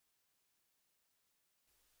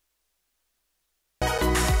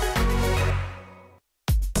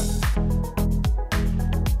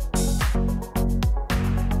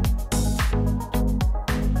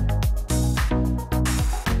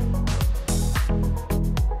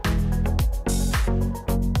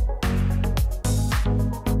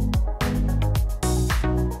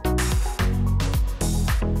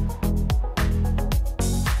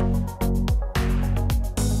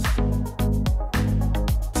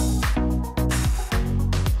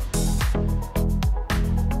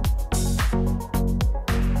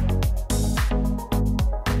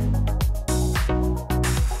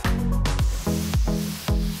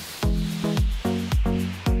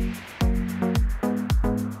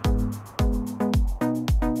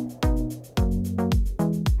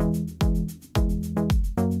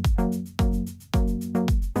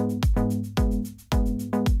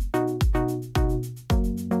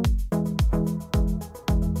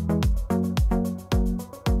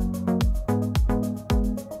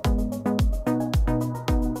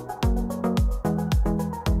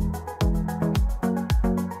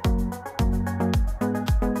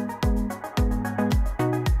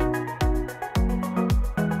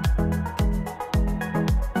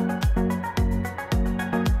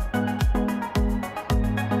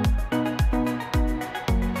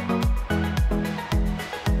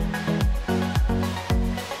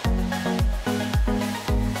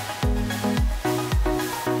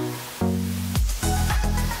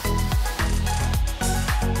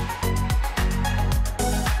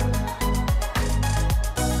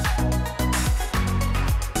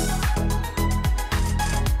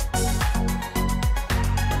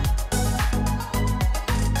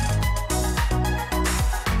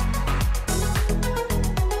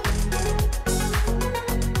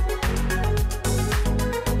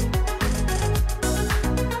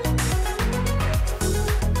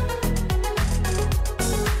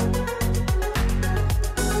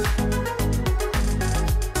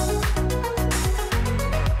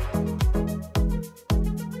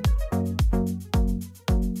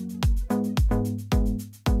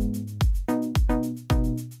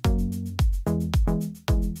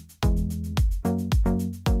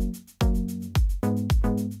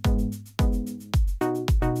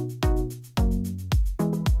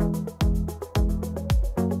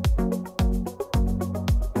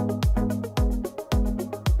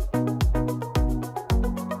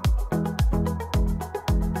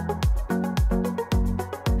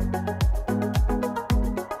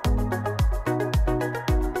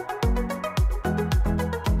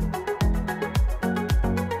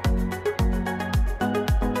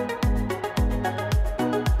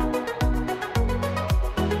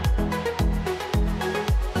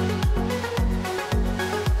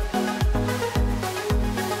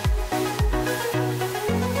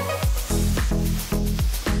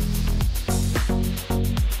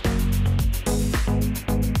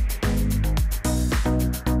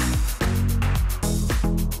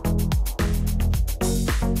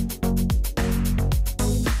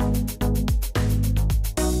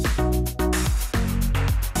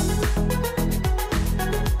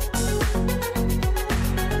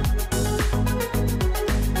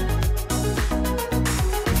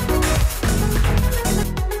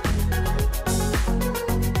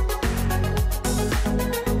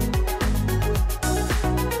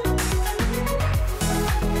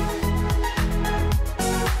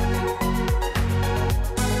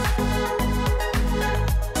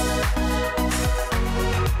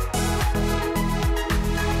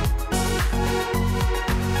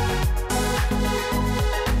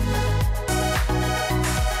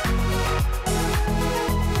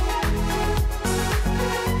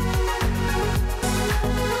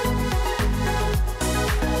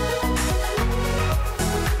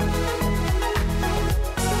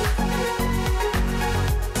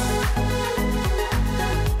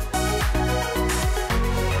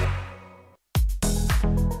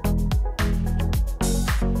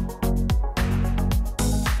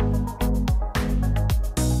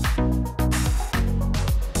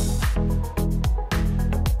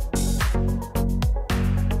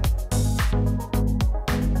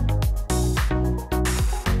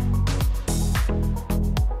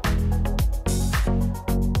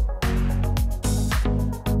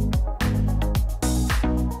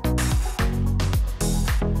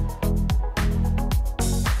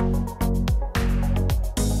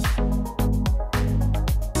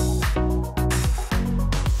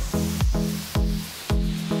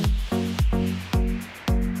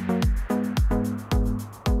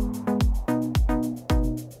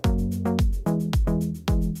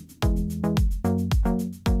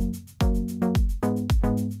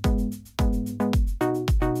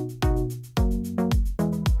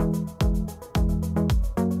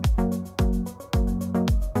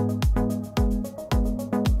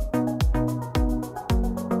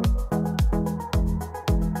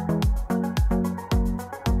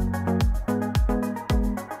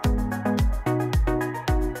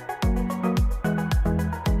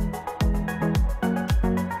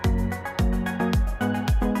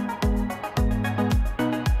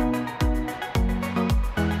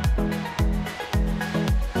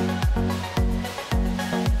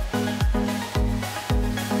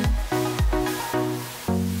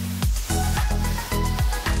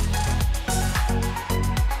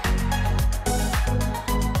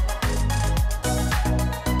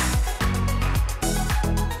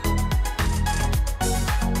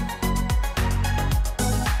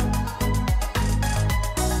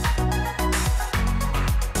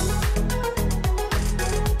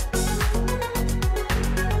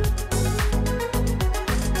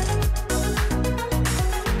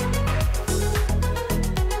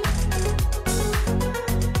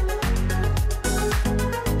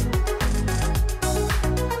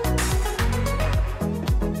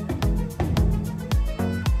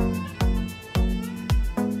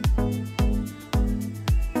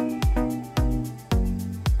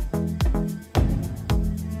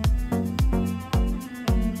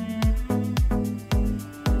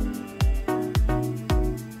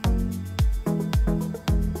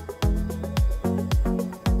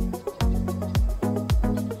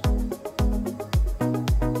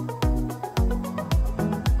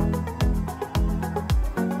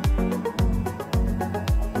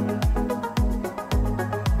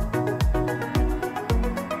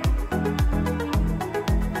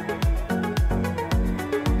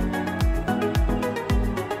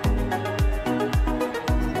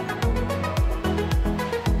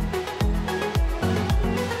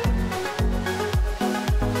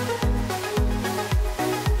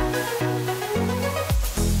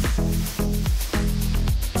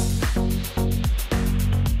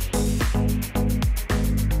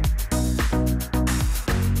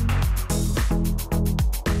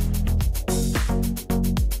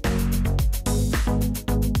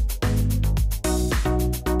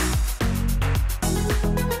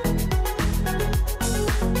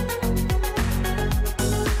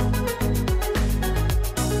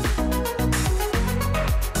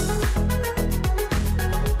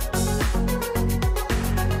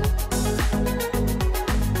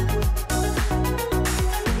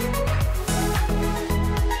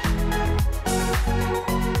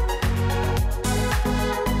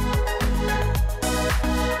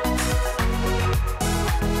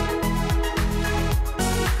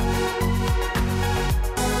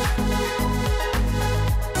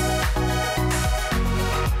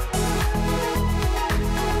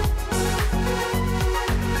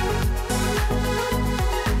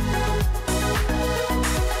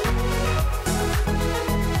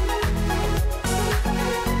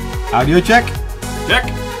Audio check.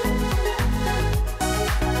 Check.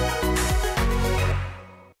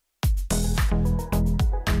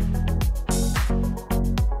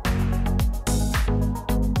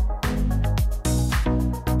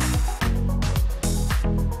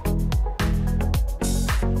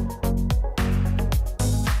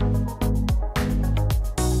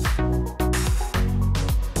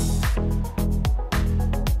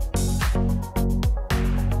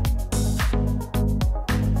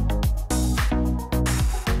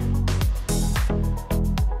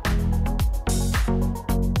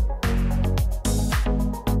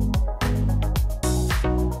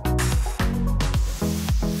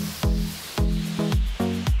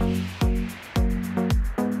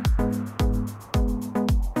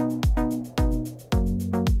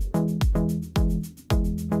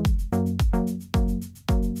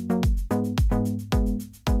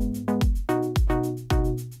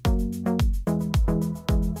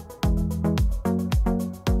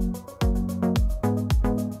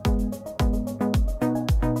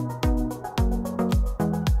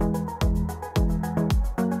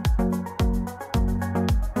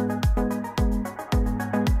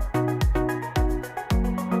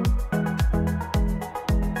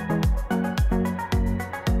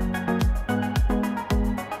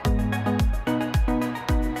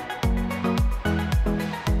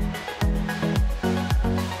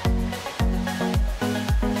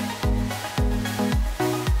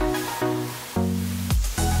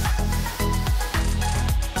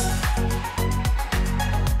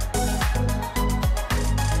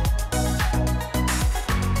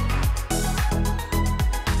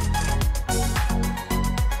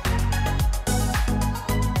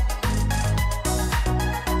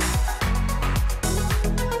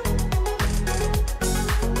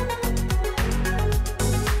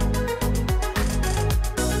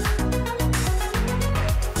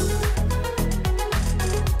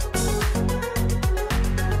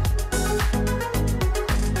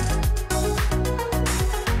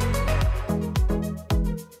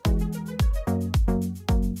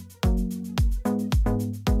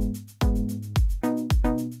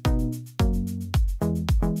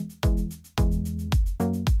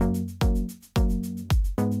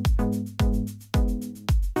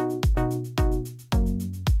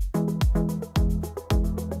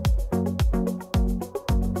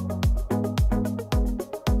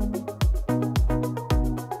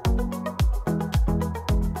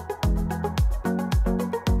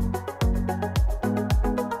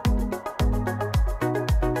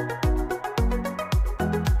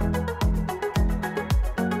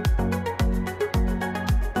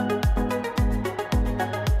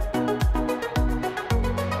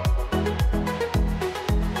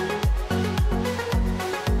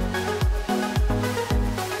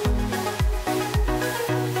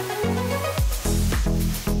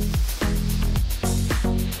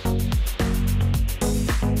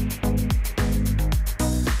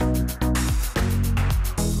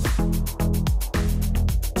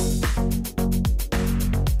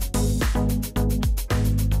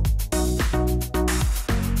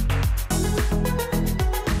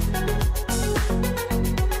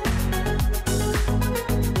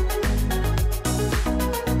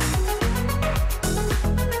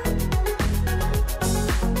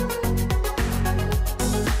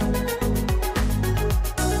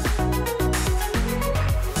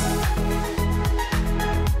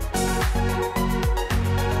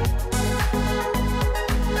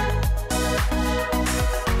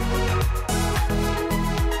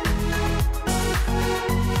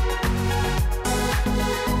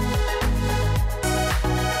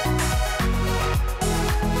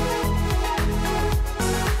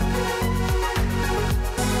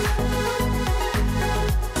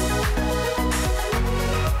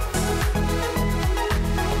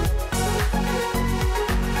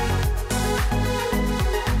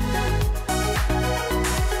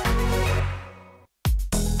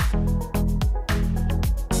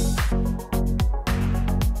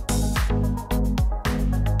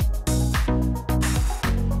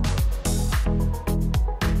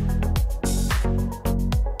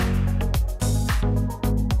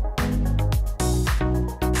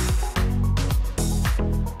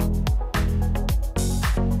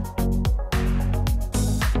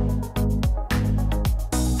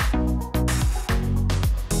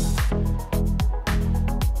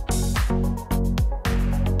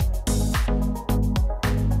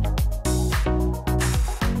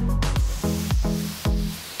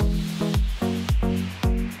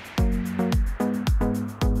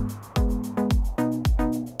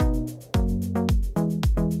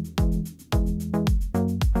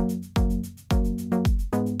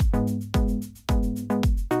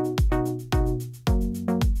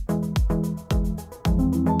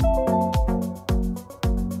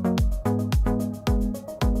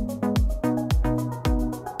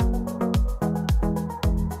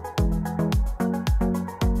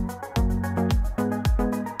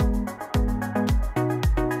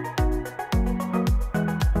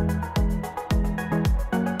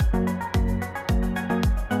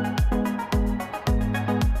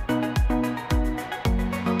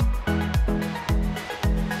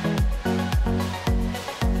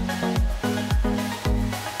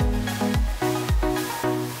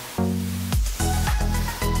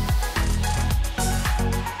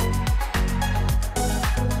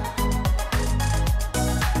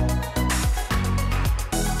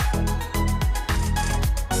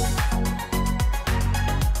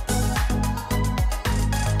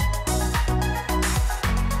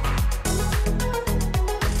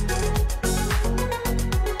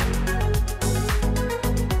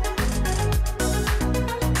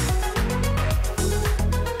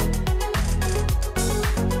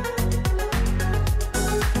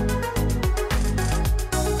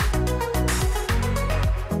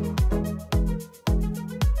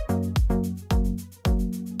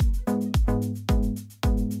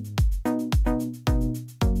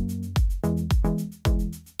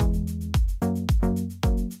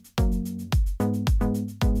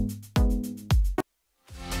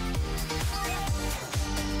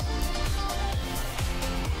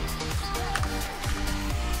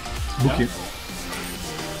 boekje.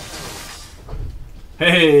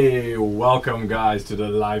 Hey, welcome guys to the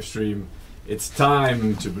live stream. It's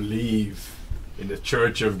time to believe in the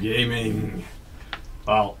Church of Gaming.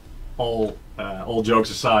 Well, all jokes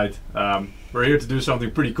aside, we're here to do something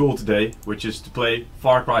pretty cool today, which is to play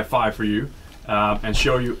Far Cry 5 for you and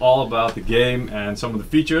show you all about the game and some of the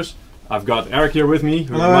features. I've got Eric here with me,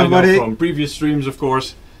 who you might know from previous streams, of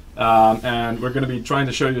course. And we're going to be trying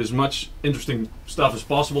to show you as much interesting stuff as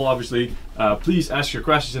possible, obviously. Please ask your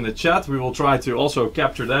questions in the chat. We will try to also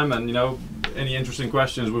capture them, and any interesting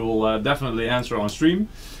questions we will definitely answer on stream.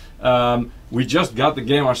 We just got the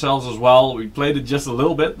game ourselves as well. We played it just a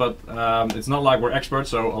little bit, but it's not like we're experts,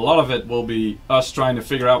 so a lot of it will be us trying to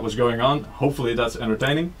figure out what's going on. Hopefully that's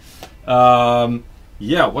entertaining.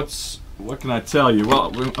 Yeah, what can I tell you?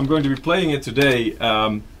 Well, I'm going to be playing it today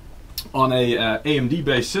on a AMD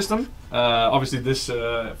based system. Obviously this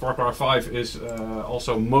Far Cry 5 is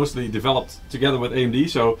also mostly developed together with AMD,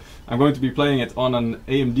 so I'm going to be playing it on an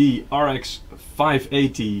AMD RX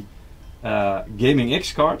 580 Gaming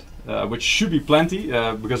X card, which should be plenty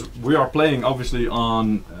because we are playing obviously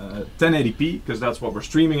on 1080p because that's what we're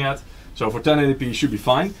streaming at, so for 1080p should be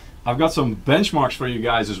fine. I've got some benchmarks for you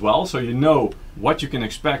guys as well, so you know what you can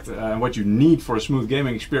expect and what you need for a smooth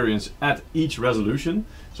gaming experience at each resolution.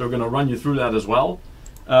 So we're going to run you through that as well.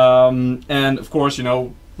 And of course,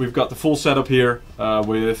 we've got the full setup here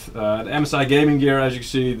with the MSI gaming gear, as you can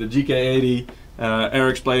see, the GK80.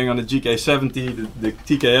 Eric's playing on the GK70, the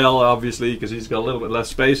TKL obviously, because he's got a little bit less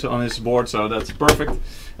space on his board, so that's perfect.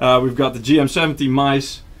 We've got the GM70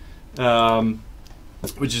 mice,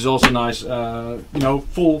 which is also nice,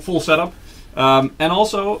 full setup. And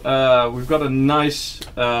also we've got a nice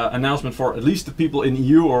announcement for at least the people in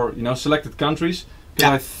EU or selected countries.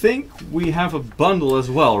 I think we have a bundle as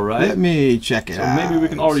well, right? Let me check it out. So maybe we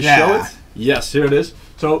can already show it. Yes, here it is.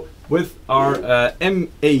 So with our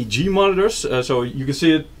MAG monitors, so you can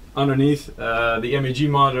see it underneath the MAG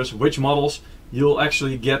monitors, which models, you'll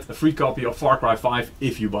actually get a free copy of Far Cry 5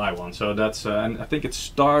 if you buy one. So that's, and I think it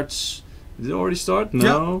starts. Did it already start?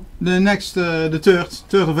 No. Yeah, the next, the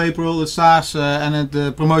 3rd of April it starts, and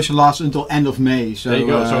the promotion lasts until end of May. So there you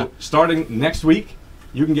go. So starting next week,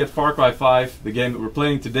 you can get Far Cry 5, the game that we're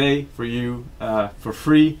playing today, for you for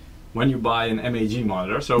free when you buy an MAG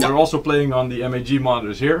monitor. So we're also playing on the MAG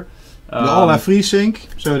monitors here. They all have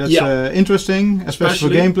FreeSync, so that's interesting, especially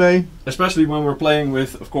for gameplay. Especially when we're playing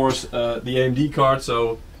with, of course, the AMD card.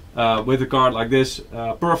 So with a card like this,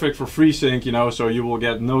 perfect for FreeSync, so you will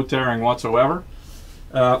get no tearing whatsoever.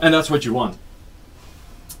 And that's what you want.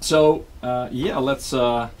 So yeah,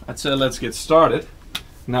 let's get started.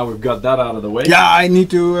 Now we've got that out of the way. Yeah, I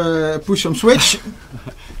need to push some switch.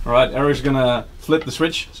 Alright, Eric's gonna flip the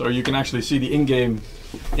switch so you can actually see the in-game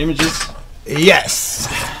images. Yes!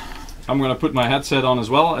 I'm gonna put my headset on as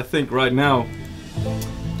well. I think right now,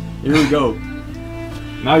 here we go.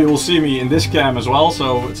 Now you will see me in this cam as well,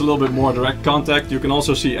 so it's a little bit more direct contact. You can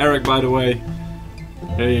also see Eric, by the way.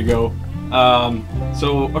 There you go.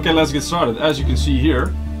 So, okay, let's get started. As you can see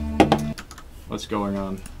here, what's going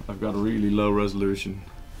on? I've got a really low resolution.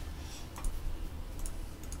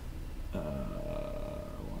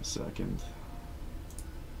 1 second.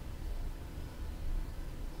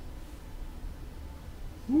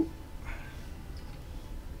 Whoop.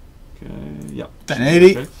 Okay, yeah.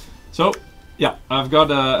 1080. Okay. So, yeah, I've got,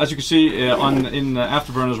 as you can see in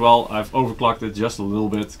Afterburner as well, I've overclocked it just a little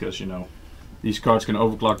bit because these cards can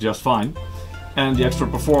overclock just fine, and the extra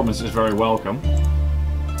performance is very welcome.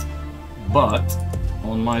 But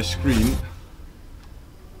on my screen,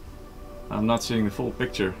 I'm not seeing the full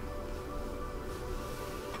picture.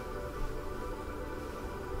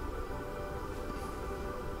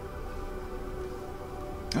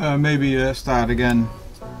 Maybe start again.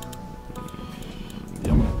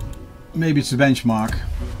 Maybe it's the benchmark.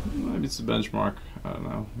 Maybe it's the benchmark. I don't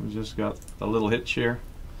know. We just got a little hitch here.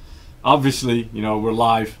 Obviously, we're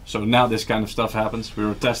live, so now this kind of stuff happens. We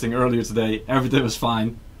were testing earlier today. Everything was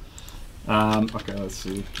fine. Okay, let's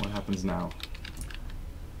see what happens now.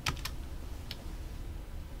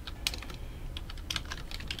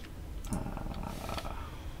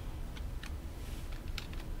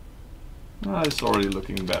 It's already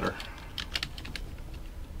looking better.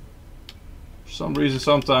 For some reason,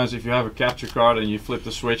 sometimes if you have a capture card and you flip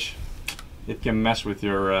the switch, it can mess with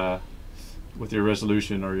your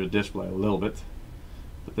resolution or your display a little bit.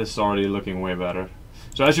 But this is already looking way better.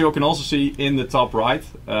 So as you can also see in the top right,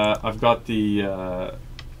 I've got the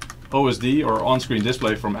OSD or on-screen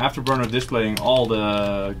display from Afterburner displaying all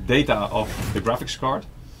the data of the graphics card,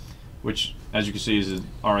 which as you can see is an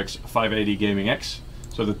RX 580 Gaming X.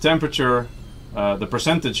 So the temperature, The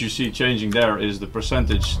percentage you see changing there is the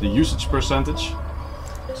percentage, the usage percentage.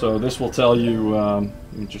 So this will tell you,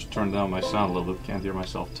 let me just turn down my sound a little bit, can't hear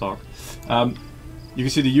myself talk. You can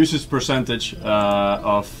see the usage percentage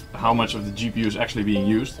of how much of the GPU is actually being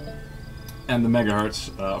used. And the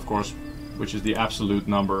megahertz, of course, which is the absolute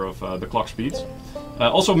number of the clock speeds.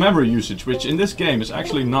 Also memory usage, which in this game is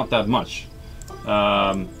actually not that much.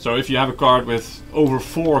 So if you have a card with over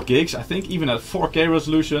 4 gigs, I think even at 4K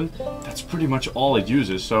resolution, that's pretty much all it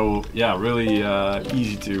uses. So yeah, really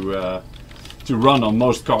easy to run on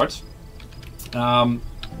most cards.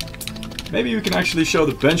 Maybe you can actually show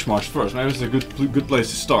the benchmarks first. Maybe it's a good place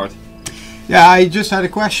to start. Yeah, I just had a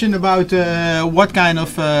question about what kind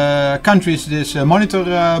of countries this monitor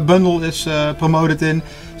bundle is promoted in.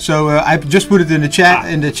 So I just put it in the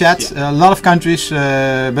chat. Yeah. A lot of countries,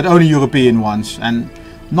 but only European ones, and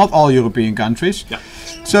not all European countries. Yeah.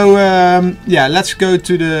 So yeah, let's go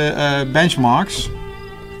to the benchmarks.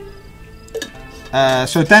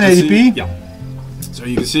 So 1080p. Yeah. So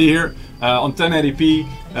you can see here on 1080p.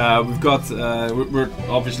 We've got, we're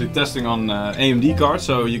obviously testing on AMD cards,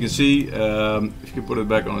 so you can see, if you could put it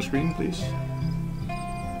back on the screen, please.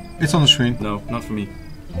 It's on the screen. No, not for me.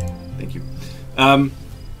 Thank you.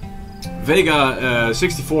 Vega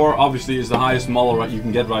 64 obviously is the highest model you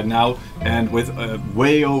can get right now, and with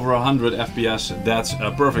way over 100 FPS, that's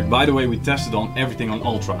perfect. By the way, we tested on everything on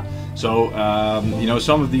Ultra. So, you know,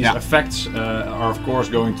 some of these effects are of course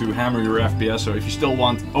going to hammer your FPS, so if you still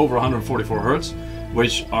want over 144 Hz,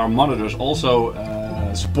 which our monitors also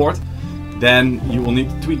support, then you will need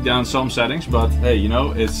to tweak down some settings. But hey, you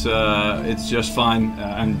know, it's just fine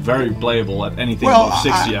and very playable at anything above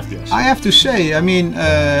 60 FPS. I have to say, I mean,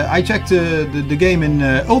 I checked the game in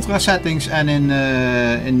ultra settings and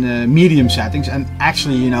in medium settings, and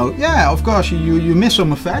actually, you know, yeah, of course you miss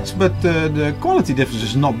some effects, but the quality difference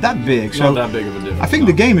is not that big. Not that big of a difference. I think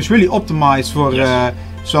the game is really optimized for. Yes.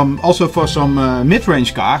 For some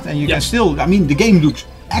mid-range card, and you can still, I mean, the game looks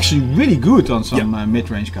actually really good on some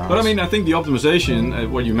mid-range cards. But I mean, I think the optimization,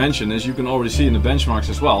 what you mentioned, is you can already see in the benchmarks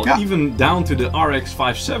as well. Yeah. Even down to the RX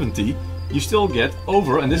 570, you still get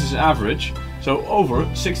over, and this is average, so over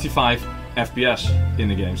 65 FPS in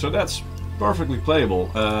the game. So that's perfectly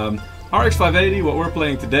playable. RX 580, what we're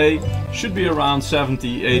playing today, should be around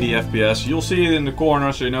 70, 80 FPS. You'll see it in the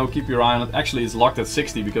corner, so you know, keep your eye on it. Actually, it's locked at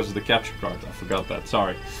 60 because of the capture card. I forgot that,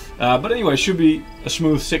 sorry. But anyway, should be a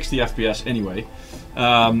smooth 60 FPS anyway.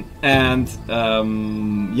 Yeah,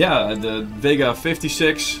 the Vega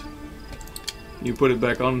 56, you put it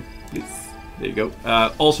back on, please. There you go.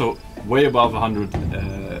 Also, way above 100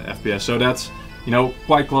 FPS, so that's, you know,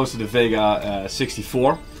 quite close to the Vega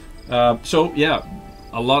 64. So yeah,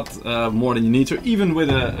 a lot more than you need. So even with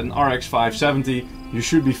an RX 570, you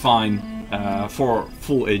should be fine for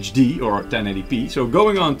full HD or 1080p. So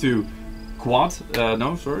going on to quad,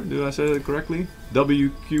 no, sorry, did I say that correctly?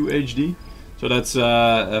 WQHD. So that's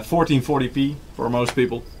 1440p for most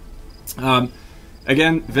people.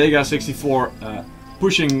 Again, Vega 64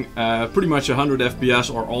 pushing pretty much 100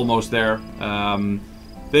 FPS or almost there.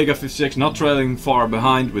 Vega 56 not trailing far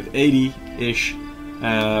behind with 80-ish.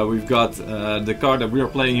 We've got the card that we are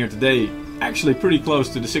playing here today actually pretty close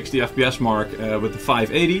to the 60 FPS mark with the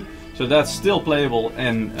 580, so that's still playable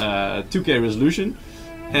in 2K resolution.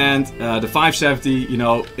 And the 570, you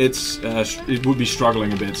know, it would be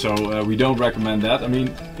struggling a bit, so we don't recommend that. I mean,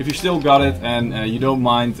 if you still got it and you don't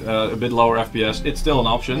mind a bit lower FPS, it's still an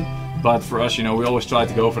option. But for us, you know, we always try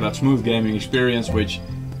to go for that smooth gaming experience, which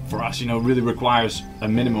for us, you know, really requires a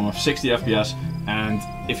minimum of 60 FPS. And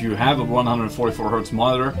if you have a 144 Hz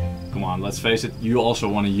monitor, come on, let's face it, you also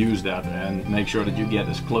want to use that and make sure that you get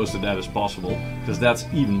as close to that as possible, because that's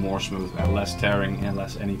even more smooth and less tearing and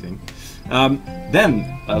less anything.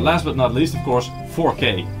 Last but not least, of course,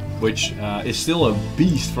 4K, which is still a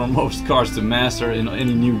beast for most cards to master in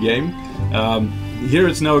any new game. Here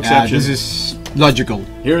it's no exception. This is logical.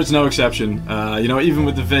 Here it's no exception. You know, even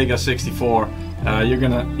with the Vega 64, you're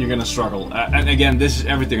gonna struggle. And again, this is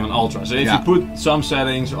everything on Ultra. So if you put some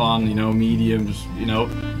settings on, you know, mediums, you know,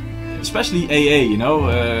 especially AA, you know,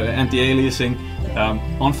 anti-aliasing,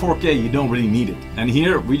 on 4K you don't really need it. And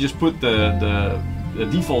here we just put the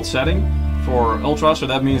default setting for Ultra, so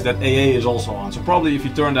that means that AA is also on. So probably if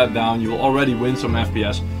you turn that down, you will already win some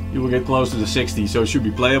FPS. You will get close to the 60, so it should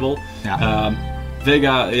be playable. Yeah.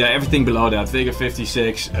 Vega, yeah, everything below that, Vega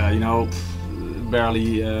 56, you know,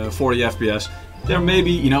 barely 40 FPS. There may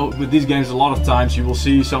be, you know, with these games a lot of times you will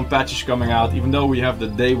see some patches coming out, even though we have the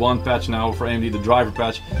day one patch now for AMD, the driver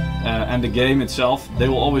patch, and the game itself, they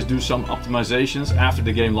will always do some optimizations after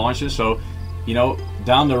the game launches. So, you know,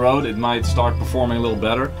 down the road it might start performing a little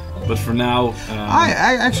better. But for now,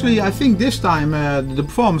 I think this time the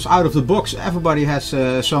performance out of the box, everybody has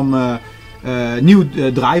some new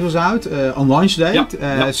drivers out on launch date,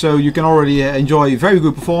 so you can already enjoy very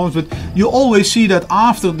good performance. But you always see that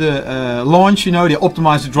after the launch, you know, they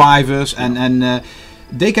optimize the drivers and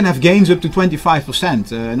they can have gains up to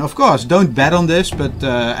 25%. And of course, don't bet on this, but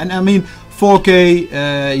and I mean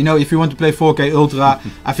 4K. You know, if you want to play 4K Ultra,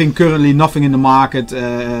 I think currently nothing in the market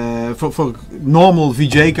for normal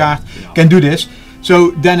VGA card can do this.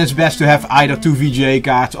 So then it's best to have either 2 VGA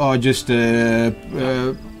cards or just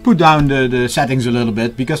put down the settings a little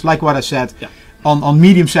bit, because like what I said, on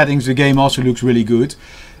medium settings the game also looks really good.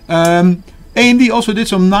 AMD also did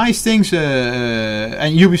some nice things,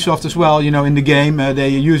 and Ubisoft as well, you know, in the game. They're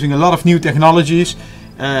using a lot of new technologies.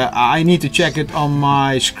 I need to check it on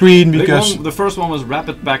my screen because the first one was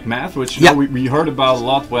Rapid Back Math, which you know, we heard about a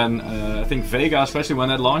lot when I think Vega, especially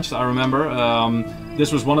when it launched. I remember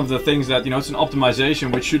this was one of the things that, you know, it's an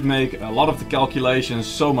optimization which should make a lot of the calculations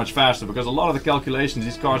so much faster, because a lot of the calculations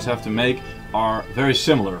these cards have to make are very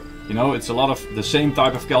similar. You know, it's a lot of the same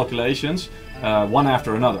type of calculations, one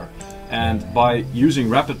after another. And by using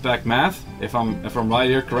Rapid Back Math, if I'm right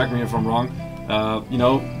here, correct me if I'm wrong, you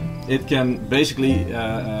know, it can basically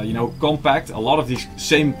you know, compact a lot of these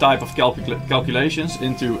same type of calculations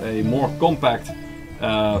into a more compact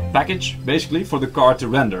package, basically, for the card to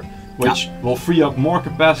render, which will free up more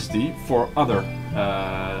capacity for other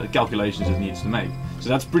calculations it needs to make. So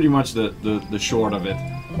that's pretty much the short of it.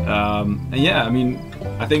 And yeah, I mean,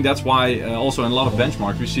 I think that's why also in a lot of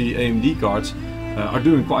benchmarks we see AMD cards are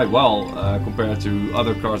doing quite well compared to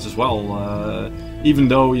other cards as well. Even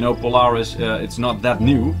though, you know, Polaris, it's not that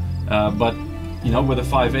new, but you know, with the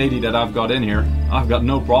 580 that I've got in here, I've got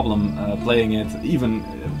no problem playing it, even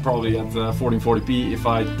probably at 1440p if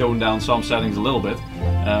I tone down some settings a little bit.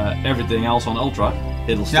 Everything else on Ultra,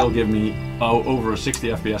 it'll still give me over 60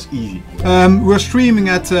 FPS easy. We're streaming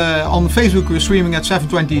at on Facebook. We're streaming at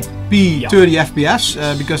 720p 30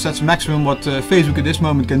 FPS because that's maximum what Facebook at this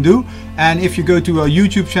moment can do. And if you go to our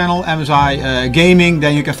YouTube channel, MSI Gaming,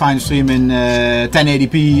 then you can find the stream in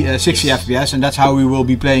 1080p 60 FPS, and that's how we will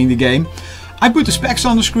be playing the game. I put the specs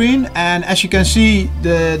on the screen, and as you can see,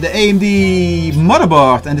 the AMD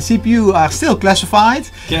motherboard and the CPU are still classified.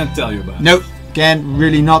 Can't tell you about it. No, can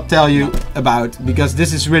really not tell you about, because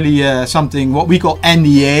this is really something what we call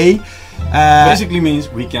NDA. Basically means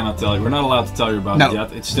we cannot tell you. We're not allowed to tell you about it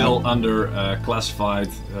yet. It's still under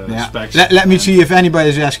classified specs. Let me see if anybody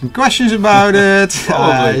is asking questions about it.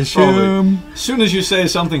 Probably. As soon as you say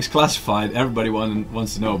something's classified, everybody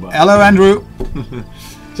wants to know about it. Hello, Andrew.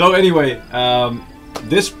 So anyway,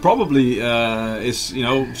 this probably is, you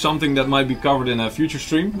know, something that might be covered in a future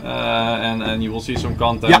stream, and you will see some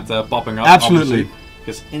content popping up. Absolutely.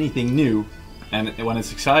 Because anything new, and when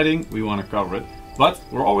it's exciting, we want to cover it. But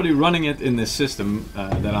we're already running it in this system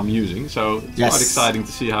that I'm using, so it's quite exciting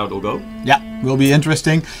to see how it'll go. Yeah, will be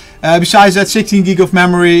interesting. Besides that, 16 gig of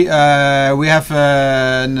memory, we have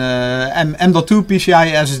an M.2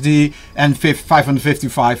 PCI SSD and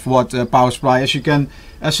 555 watt power supply.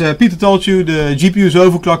 As Peter told you, the GPU is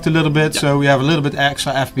overclocked a little bit, so we have a little bit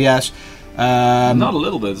extra FPS. Not a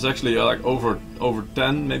little bit, it's actually like over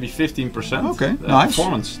 10, maybe 15% nice.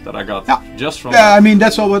 Performance that I got just from I mean,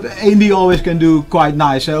 that's all what AMD always can do, quite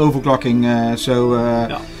nice, overclocking.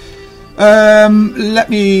 Let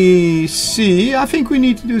me see, I think we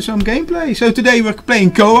need to do some gameplay. So today we're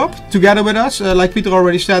playing co-op together with us, like Peter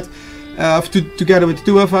already said, together with the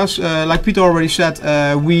two of us. Like Peter already said,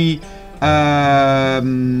 we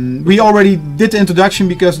already did the introduction,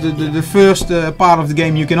 because the first part of the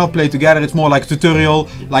game you cannot play together. It's more like a tutorial,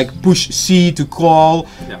 like push C to crawl,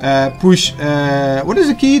 push what is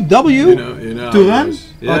the key? W to run,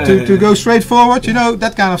 or to go straight forward, you know,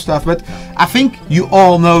 that kind of stuff. But I think you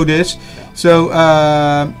all know this. So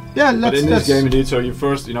but in this game indeed, so you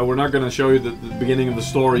first, you know, we're not going to show you the beginning of the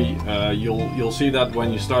story. You'll see that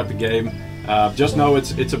when you start the game. Just know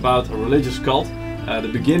it's about a religious cult. The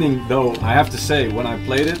beginning, though, I have to say, when I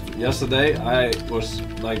played it yesterday, I was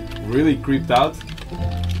like really creeped out.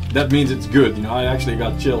 That means it's good, you know. I actually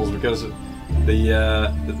got chills, because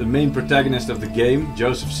the main protagonist of the game,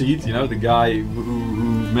 Joseph Seed, you know, the guy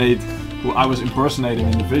who I was impersonating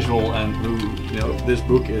in the visual, and who, you know, this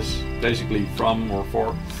book is basically from or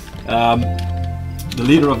for, the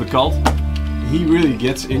leader of the cult. He really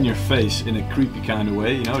gets in your face in a creepy kind of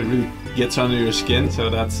way, you know. He really gets under your skin, so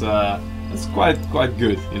that's quite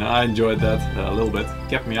good, you know. I enjoyed that a little bit.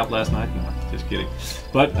 Kept me up last night. No, just kidding.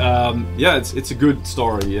 But yeah, it's a good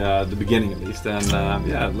story, the beginning at least. And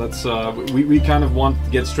yeah, let's. We kind of want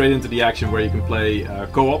to get straight into the action, where you can play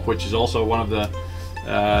co-op, which is also one of the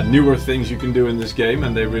newer things you can do in this game,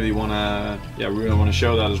 and they really wanna,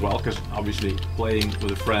 show that as well. Because obviously, playing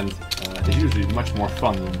with a friend is usually much more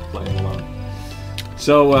fun than playing alone.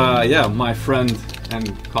 So yeah, my friend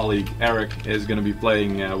and colleague Eric is gonna be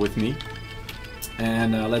playing with me,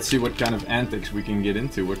 and let's see what kind of antics we can get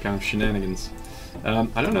into, what kind of shenanigans.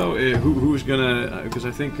 I don't know who's gonna, because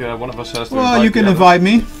I think one of us has to. Well, you can invite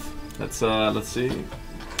me. Let's see.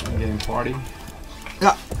 Game party.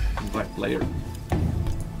 Yeah. Invite player.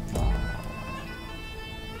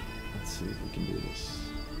 Let's see if we can do this.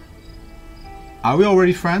 Are we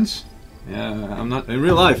already friends? Yeah, I'm not in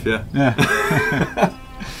real life. Yeah. Yeah.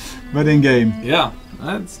 But in game. Yeah,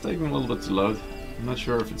 it's taking a little bit to load. I'm not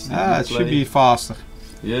sure if it's. It should be faster.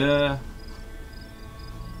 Yeah.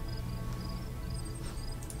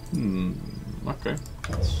 Okay.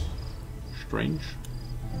 That's strange.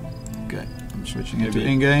 Okay, I'm switching it to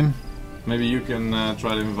in-game. Maybe you can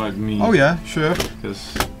try to invite me. Oh yeah, sure.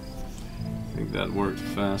 Because I think that worked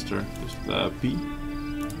faster. Just P.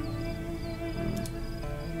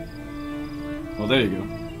 Well, there you go.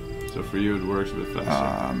 So for you it works a bit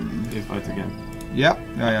faster. Invite again. Yeah.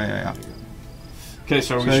 Yeah. Okay,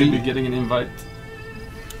 so we should be getting an invite.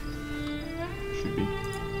 Should be.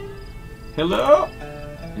 Hello?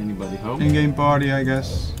 Anybody home? In-game party, I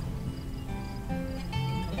guess.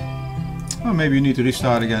 Oh, maybe you need to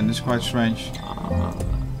restart again. This is quite strange.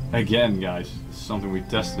 Again, guys, this is something we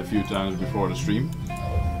tested a few times before the stream.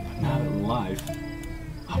 But now that we're live,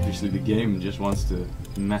 obviously the game just wants to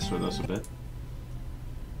mess with us a bit.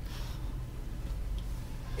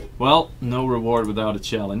 Well, no reward without a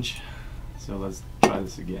challenge. So let's try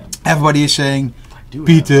this again. Everybody is saying,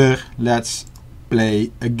 Peter, let's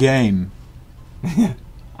play a game.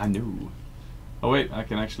 I knew. Oh wait, I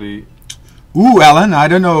can actually... Ooh, Alan, I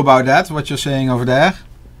don't know about that, what you're saying over there.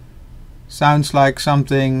 Sounds like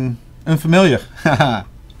something unfamiliar.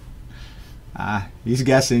 He's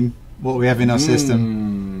guessing what we have in our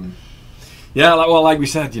system. Yeah, well, like we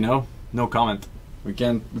said, you know, no comment. We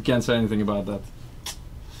can't say anything about that.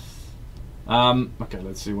 Okay,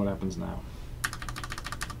 let's see what happens now.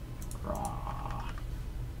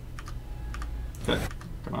 Okay,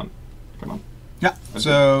 come on. Yeah,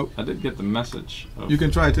 so I did get the message. You can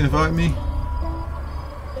try to invite me.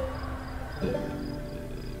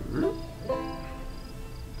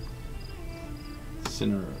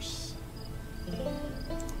 Sinners.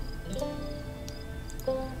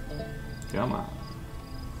 Come on.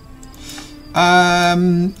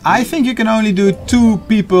 I think you can only do 2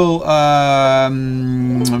 people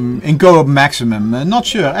in co-op maximum. Not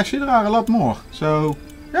sure. Actually, there are a lot more. So,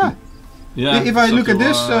 yeah. Yeah, if I look at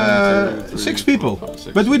this, 6 people.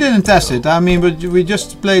 But we didn't test it. I mean, but we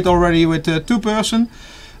just played already with 2-person.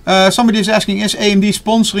 Somebody is asking, is AMD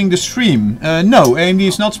sponsoring the stream? No, AMD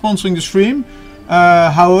is not sponsoring the stream.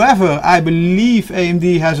 However, I believe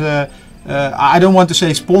AMD has a... I don't want to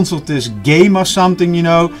say sponsored this game or something, you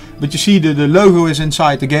know, but you see the logo is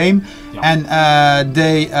inside the game, and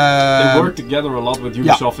they work together a lot with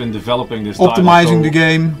Ubisoft in developing this optimizing title. So, the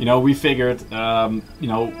game. You know, we figured, you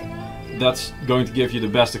know, that's going to give you the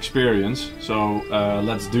best experience, so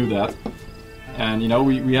let's do that. And you know,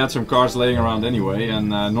 we had some cards laying around anyway, and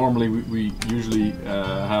normally we usually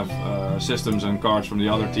have systems and cards from the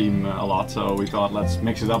other team a lot, so we thought let's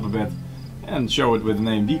mix it up a bit and show it with an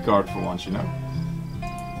AMD card for once, you know.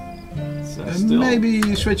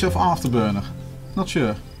 Maybe switch off Afterburner. Not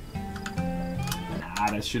sure. Nah,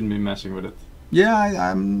 that shouldn't be messing with it.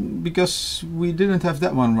 Yeah, because we didn't have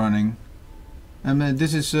that one running. I mean,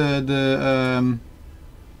 this is the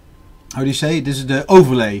how do you say? This is the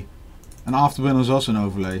overlay. And Afterburner is also an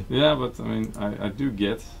overlay. Yeah, but I mean, I do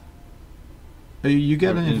get. You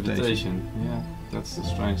get an invitation. Yeah, that's the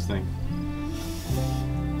strange thing.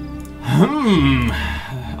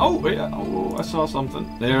 Oh yeah. Oh, I saw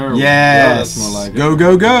something there. Yes. Yeah, that's more like go it.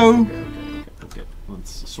 go go. Okay.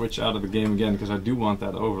 Let's switch out of the game again because I do want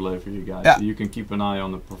that overlay for you guys. Yeah. So you can keep an eye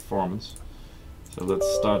on the performance. So let's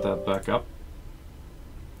start that back up.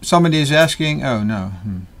 Somebody is asking. Oh no.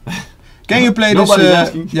 Can you play this?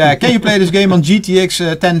 Yeah, can you play this game on GTX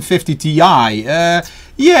 1050 Ti?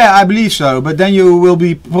 Yeah, I believe so. But then you will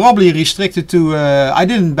be probably restricted to. I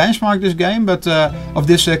didn't benchmark this game, but of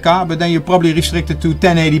this car. But then you're probably restricted to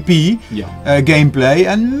 1080p gameplay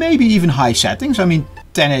and maybe even high settings. I mean,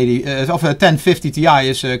 1050 Ti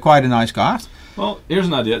is quite a nice card. Well, here's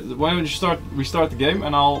an idea. Why don't you restart the game,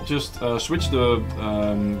 and I'll just switch the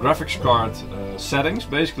graphics card settings,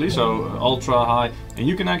 basically, so ultra high, and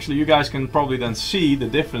you guys can probably then see the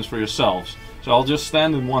difference for yourselves. So I'll just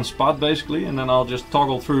stand in one spot, basically, and then I'll just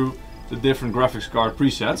toggle through the different graphics card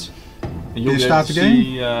presets, And you'll you be start able the to game?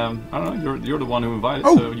 see, I don't know, you're the one who invited,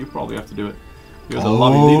 Oh. so you probably have to do it. You're the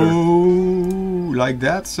lobby leader. Oh, like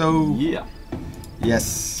that. So Yeah,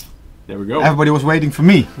 yes, there we go. everybody was waiting for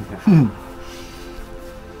me.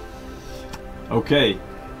 Okay,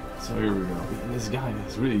 so here we go. This guy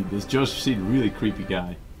is really, this Joseph Seed, really creepy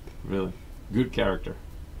guy. Really. Good character.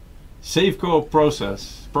 Save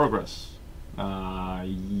progress. Yeah,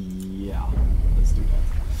 let's do that.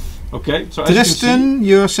 Okay, so as you can see, Tristan,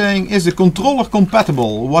 you're saying, is the controller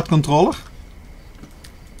compatible? What controller?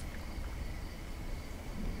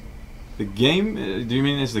 the game, do you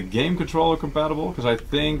mean is the game controller compatible? Because I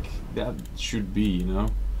think that should be, you know,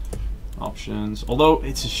 options. Although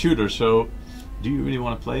it's a shooter, so do you really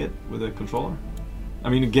want to play it with a controller? I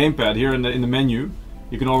mean, the gamepad here in the menu,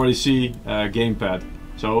 you can already see gamepad.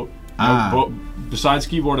 So besides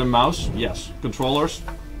keyboard and mouse, yes, controllers,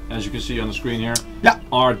 as you can see on the screen here, Yeah.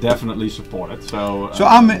 are definitely supported. So So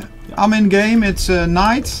I'm in game. It's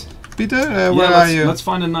night. Peter, where are you? Let's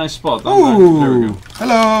find a nice spot. There we Oh, go.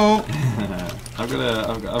 hello. I've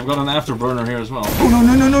got an afterburner here as well. Oh no.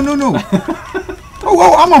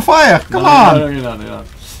 oh, I'm on fire. Come on. No, you're not.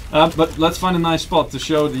 But let's find a nice spot to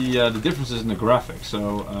show the differences in the graphics.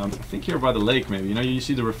 So I think here by the lake, maybe. You know, you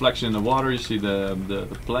see the reflection in the water. You see the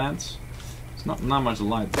plants. It's not much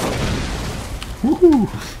light. Woohoo.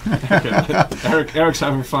 Okay, Eric's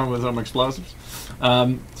having fun with some explosives.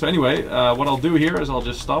 So anyway, what I'll do here is I'll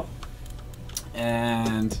just stop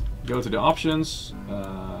and go to the options,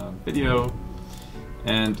 video,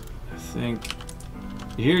 and I think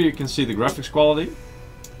here you can see the graphics quality.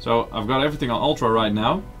 So I've got everything on ultra right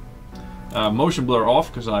now. Motion blur off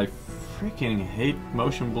because I freaking hate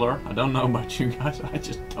motion blur. I don't know about you guys, I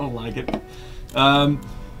just don't like it.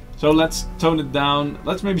 So let's tone it down.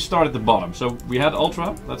 Let's maybe start at the bottom. So we had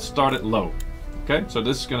ultra, let's start at low. Okay, so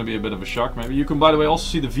this is going to be a bit of a shock maybe. You can, by the way, also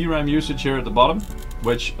see the VRAM usage here at the bottom,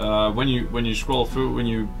 which when you scroll through, when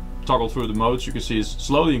you toggle through the modes, you can see it's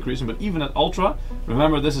slowly increasing, but even at ultra,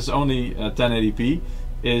 remember this is only 1080p,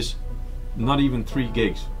 is not even 3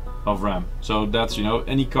 gigs of RAM. So that's, you know,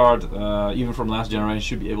 any card, even from last generation,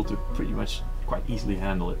 should be able to pretty much quite easily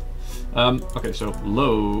handle it. Okay, so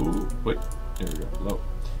low, wait, there we go, low.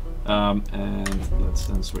 And let's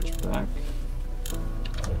then switch back.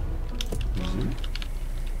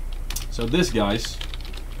 So this, guys,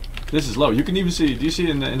 this is low. You can even see, do you see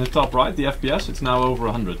in the top right, the FPS? It's now over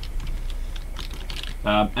 100.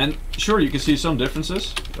 And sure, you can see some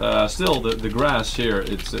differences. Still, the grass here,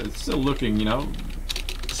 it's still looking, you know,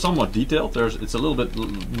 somewhat detailed. It's a little bit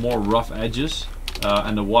more rough edges,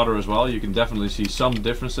 and the water as well. You can definitely see some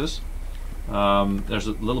differences. There's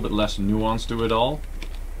a little bit less nuance to it all.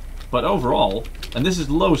 But overall, and this is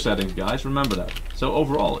low settings, guys, remember that. So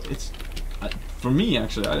overall, it's, for me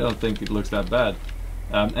actually, I don't think it looks that bad.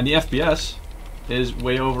 And the FPS is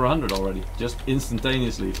way over 100 already, just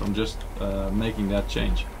instantaneously from just making that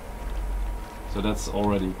change. So that's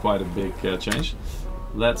already quite a big change.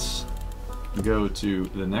 Let's go to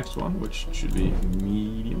the next one, which should be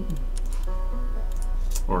medium.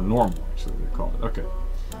 Or normal, actually they call it. Okay,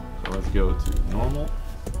 so let's go to normal.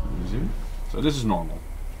 Zoom. So this is normal.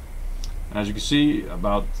 As you can see,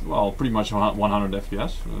 about, well, pretty much 100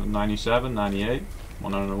 FPS, 97, 98,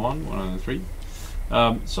 101, 103.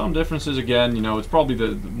 Some differences again, you know, it's probably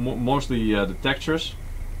mostly the textures,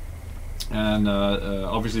 and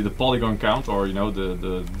obviously the polygon count, or you know,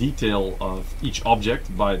 the detail of each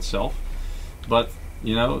object by itself. But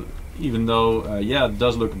you know, even though yeah, it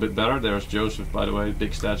does look a bit better. There's Joseph, by the way,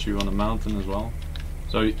 big statue on the mountain as well.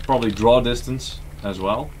 So probably draw distance as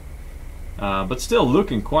well. But still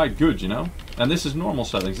looking quite good, you know. And this is normal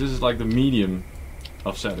settings. This is like the medium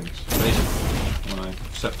of settings, basically. When I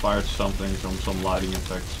set fire to something, some lighting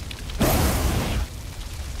effects.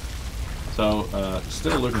 So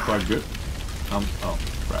still looking quite good. Oh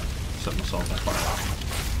crap! Set myself on fire.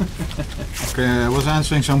 Okay, I was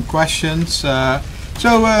answering some questions. Can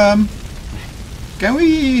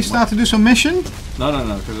we start to do some mission?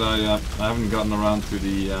 No, because I haven't gotten around to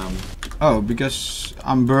the. Oh, because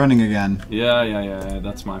I'm burning again. Yeah,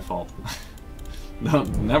 that's my fault.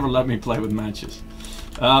 Never let me play with matches.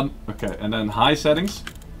 Okay, and then high settings.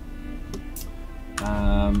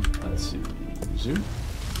 Let's see, zoom.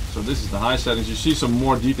 So this is the high settings. You see some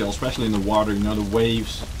more detail, especially in the water, you know, the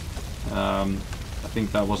waves. I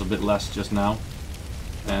think that was a bit less just now.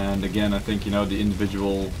 And again, I think, you know, the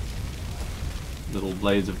individual little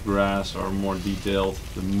blades of grass are more detailed,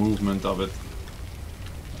 the movement of it.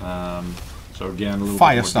 So again, a little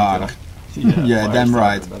Fire bit more starter. detail. Yeah, fire damn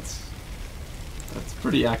starter. right. That's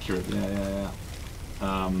pretty accurate. Yeah.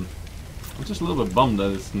 I'm just a little bit bummed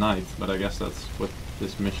that it's night, but I guess that's what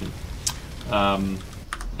this mission.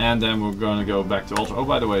 And then we're going to go back to Ultra. Oh,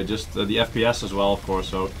 by the way, just the FPS as well, of course.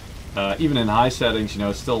 So even in high settings, you know,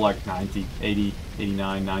 it's still like 90, 80,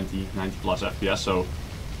 89, 90, 90 plus FPS. So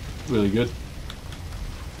really good.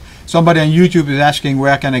 Somebody on YouTube is asking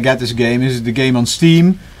where can I get this game? Is it the game on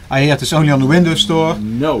Steam? I hear it's only on the Windows Store.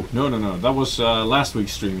 No. That was last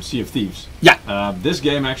week's stream, Sea of Thieves. Yeah. This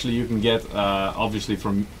game actually you can get obviously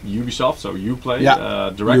from Ubisoft, so Uplay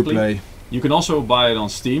directly. Uplay. You can also buy it on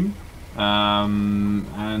Steam.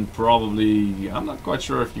 And probably, I'm not quite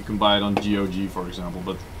sure if you can buy it on GOG, for example,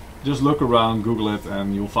 but just look around, Google it,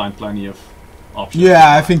 and you'll find plenty of options.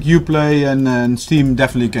 Yeah, I think Uplay and Steam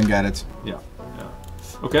definitely can get it. Yeah.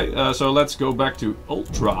 Okay, so let's go back to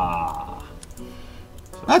Ultra.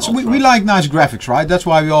 So We like nice graphics, right? That's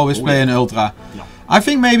why we always play in Ultra. Yeah. I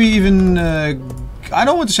think maybe even I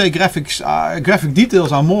don't want to say graphics. Graphic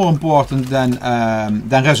details are more important than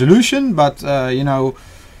resolution, but you know.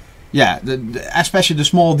 Yeah, especially the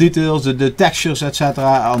small details, the textures, etc.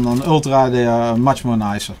 On Ultra, they are much more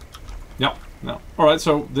nicer. Yeah. All right,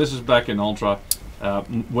 so this is back in Ultra.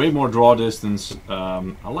 Way more draw distance.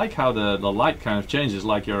 I like how the light kind of changes,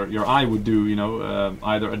 like your eye would do. You know,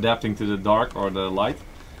 either adapting to the dark or the light.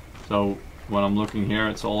 So when I'm looking here,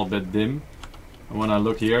 it's all a bit dim, and when I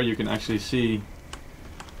look here, you can actually see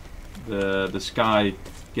the sky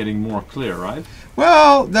getting more clear, right?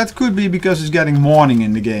 Well, that could be because it's getting morning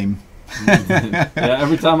in the game. Yeah,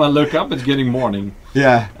 every time I look up, it's getting morning.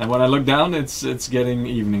 Yeah. And when I look down, it's getting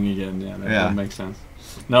evening again. Yeah, that makes sense.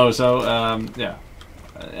 No, so yeah,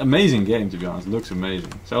 amazing game to be honest. Looks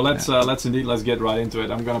amazing. So let's get right into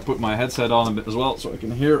it. I'm gonna put my headset on a bit as well, so I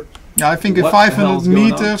can hear. Yeah, I think at 500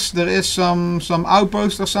 meters there is some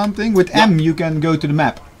outpost or something. With M, you can go to the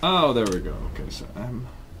map. Oh, there we go. Okay, so M.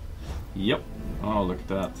 Yep. Oh, look at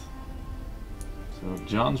that. So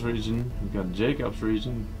John's region, we've got Jacob's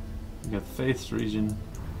region, we've got Faith's region.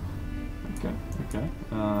 Okay.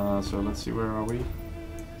 So let's see, where are we?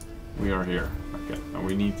 We are here. Okay, and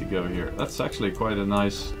we need to go here. That's actually quite a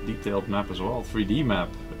nice detailed map as well, 3D map.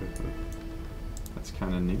 That's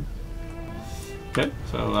kind of neat. Okay,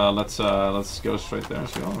 so let's go straight there.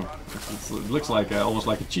 So, it looks like almost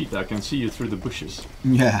like a cheat. I can see you through the bushes.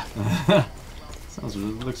 Yeah.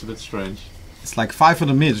 Looks a bit strange. It's like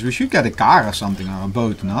 500 meters. We should get a car or something, or a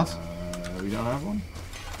boat, not? We don't have one?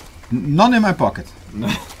 None in my pocket.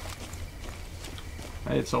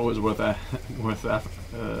 Hey, it's always worth the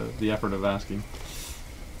effort of asking.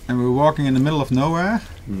 And we're walking in the middle of nowhere?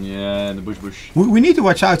 Yeah, in the bush. We need to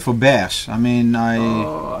watch out for bears. I mean,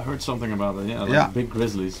 Oh, I heard something about that. Yeah, like big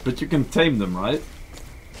grizzlies. But you can tame them, right?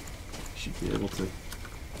 You should be able to.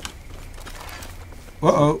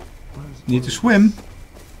 Uh-oh. Need to swim.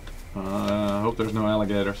 I hope there's no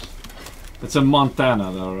alligators. It's in Montana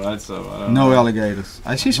though, right? So no alligators.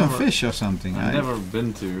 I see some fish or something. I've never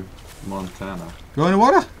been to Montana. Go in the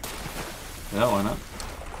water? Yeah, why not?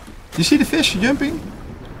 You see the fish jumping?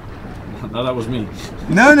 No, that was me.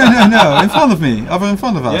 No. In front of me. Over in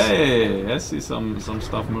front of us. Yeah. I see some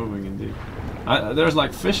stuff moving indeed. There's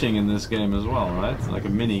like fishing in this game as well, right? It's like a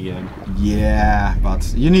mini game. Yeah,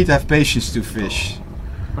 but you need to have patience to fish.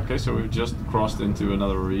 Okay, so we've just crossed into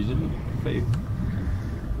another region, Faith.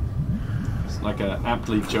 It's like an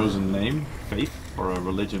aptly chosen name, Faith, for a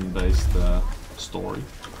religion-based story.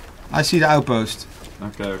 I see the outpost.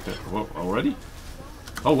 Okay. Whoa, already?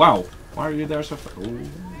 Oh wow! Why are you there so fast?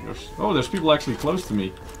 Oh, there's people actually close to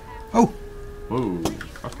me. Oh. Whoa.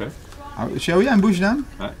 Okay. Shall we ambush them?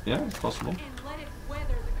 Yeah, it's possible.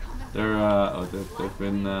 They've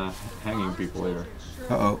been hanging people here.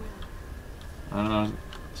 Uh-oh. I don't know.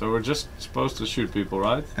 So we're just supposed to shoot people,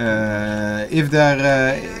 right? If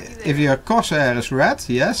your crosshair is red,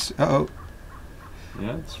 yes. Uh-oh.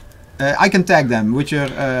 Yeah. I can tag them with your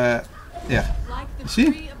yeah. You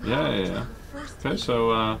see? Yeah. Okay,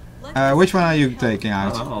 so which one are you taking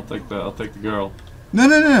out? I'll take the girl. No.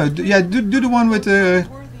 Yeah, do the one with the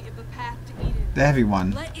heavy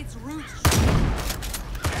one.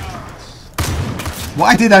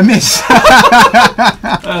 Why did I miss?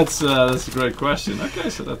 That's a great question. Okay,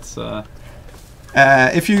 so that's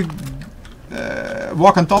if you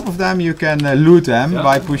walk on top of them, you can loot them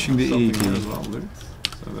by pushing the E key. As well, loot.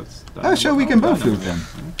 So that's so we can both loot them.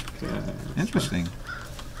 Okay. Interesting.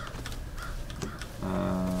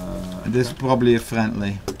 This is probably a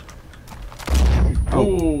friendly.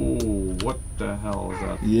 Oh, what the hell is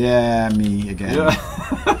that? Yeah, me again. Yeah.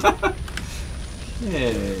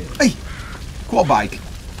 Yay. Hey, quad bike.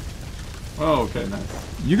 Oh, okay, nice.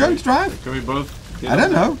 You going to drive? Can we both? I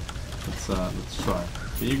don't know. Let's try.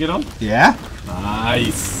 Can you get on? Yeah.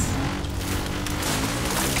 Nice.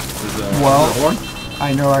 Is well, horn?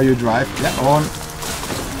 I know how you drive. Yeah, on.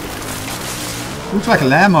 Looks like a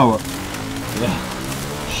lawnmower. Yeah.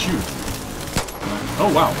 Shoot.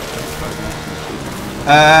 Oh wow.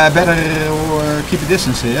 Better keep a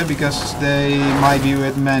distance here because they might be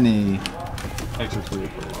with many. Actually,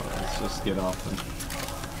 let's just get off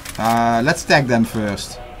them. Let's tag them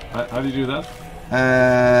first. How do you do that?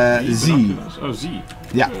 Z. Binoculars? Oh, Z.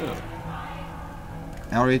 Yeah.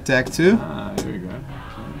 Already tagged 2. Ah, here we go.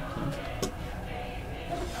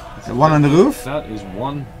 Okay. One on the roof. That is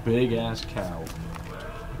one big ass cow.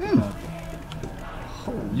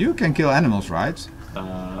 You can kill animals, right?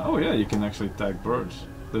 Oh yeah, you can actually tag birds.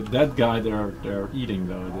 That guy they're eating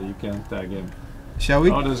though, that you can't tag him. Shall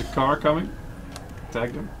we? Oh, there's a car coming.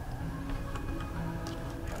 Tag them.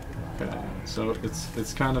 Okay, so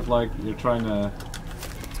it's kind of like you're trying to.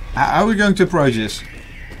 How are we going to approach this?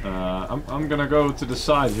 I'm gonna go to the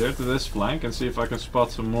side here, to this flank, and see if I can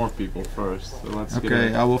spot some more people first. So let's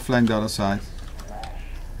Okay, I will flank the other side.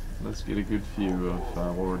 Let's get a good view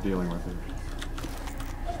of what we're dealing with here.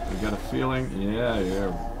 We got a feeling, yeah, there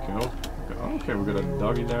we go. Okay, we got a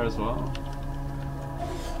doggy there as well.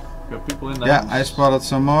 Got people in the house. Yeah, I spotted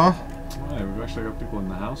some more. Yeah, we've actually got people in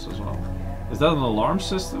the house as well. Is that an alarm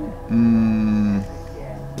system?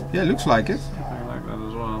 Yeah, looks like it. Something like that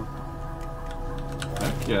as well.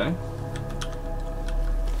 Okay.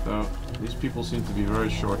 So, these people seem to be very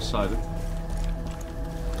short-sighted.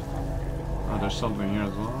 Oh, there's something here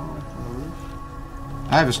as well on the roof.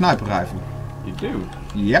 I have a sniper rifle. You do?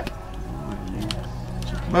 Yep. Oh, you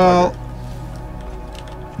chicken Well,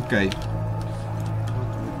 bugger. okay.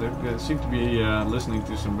 They seem to be listening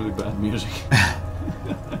to some really bad music.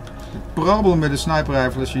 The problem with a sniper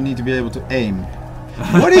rifle is you need to be able to aim.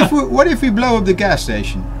 What if we blow up the gas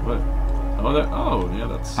station? What? Oh, yeah,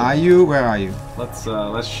 that's. Are you? Where are you? Let's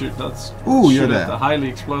shoot. Let's Ooh, shoot you're at there. the highly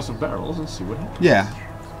explosive barrels and see what happens. Yeah.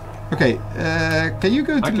 Okay. Can you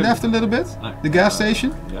go to the left a little bit? The gas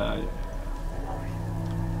station. Yeah.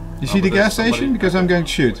 You see the but gas there's station? Because I'm going to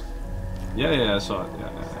shoot. Yeah, I saw it.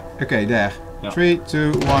 Yeah. Okay, there. Yeah. 3,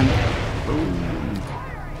 2, 1.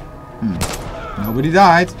 Ooh, Nobody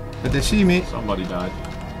died, but they see me. somebody died.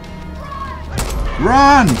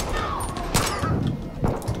 Run!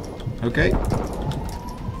 Okay.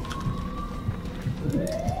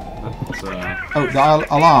 That's, Oh, the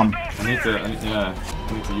alarm. I need to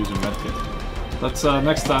use a medkit. Let's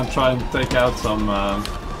next time try and take out some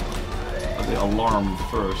the alarm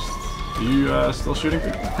first. Are you still shooting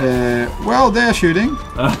people? Well, they're shooting.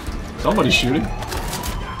 Somebody's shooting.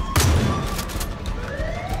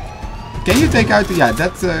 Can you take out the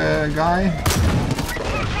that guy?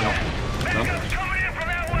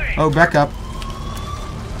 No. Oh, back up.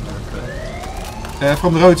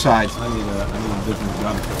 From the roadside. I need a different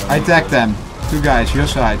gun. I tagged them. 2 guys, your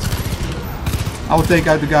side. I will take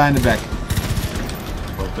out the guy in the back.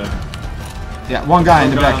 Okay. Yeah, 1 guy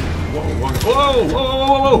in the back.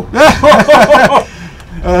 Whoa!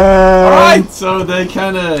 Alright, so they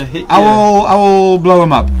kinda hit you. I will blow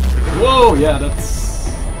him up. Whoa, yeah, that's...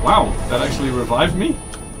 Wow, that actually revived me?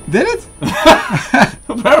 Did it?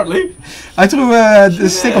 Apparently. I threw a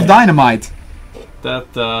stick of dynamite. That,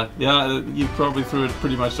 yeah, you probably threw it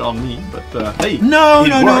pretty much on me, but hey, No.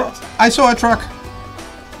 it worked. I saw a truck.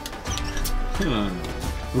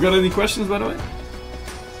 We got any questions, by the way?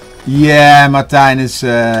 Yeah, Martijn is...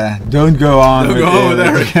 don't go on. Don't with go over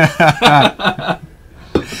there.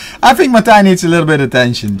 I think Martijn needs a little bit of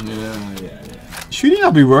attention. Yeah. Should he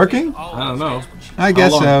not be working? I don't know. I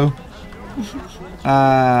guess so.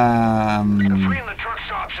 Freeing the truck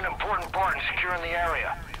stop's an important part in securing the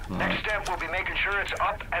area. Next step will be making sure it's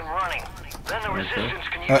up and running. Then the resistance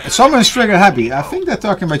can use Someone's trigger happy. I think they're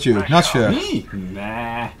talking about you. Not sure. Me?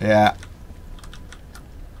 Nah. Yeah.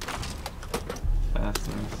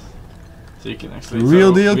 Bastards. So you can actually...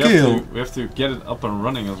 Real deal kill. We have to get it up and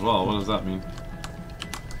running as well. What does that mean?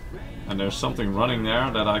 And there's something running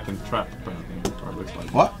there that I can trap, apparently. Or it looks like.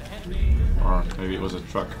 What? Or maybe it was a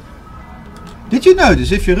truck. Did you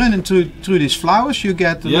notice if you run into through these flowers, you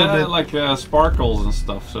get a little bit... like sparkles and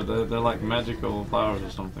stuff. So they're like magical flowers or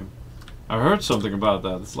something. I heard something about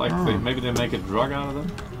that. It's like maybe they make a drug out of them.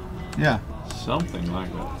 Yeah. Something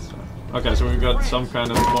like that. So. Okay, so we've got some kind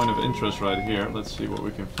of point of interest right here. Let's see what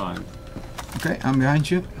we can find. Okay, I'm behind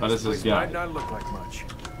you. What is this might guy? not look like much,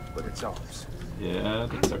 but it's ours. Yeah,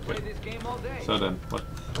 that's okay. So then,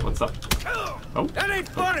 what's up? Oh, That ain't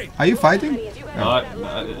funny! Are you fighting?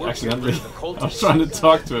 accidentally. I was trying to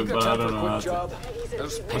talk to him, but I don't know how to.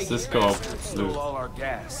 What's this called? Stole all our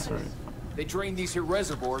gas. Sorry. They drained these here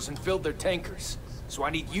reservoirs and filled their tankers. So I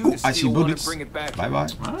need you to I see steal one and bullets. bring it back. Bye bye.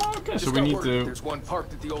 Ah, okay, so Just we don't need worry, to. There's one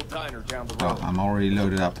parked at the old diner down the Oh, road. I'm already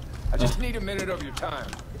loaded up. I just need a minute of your time.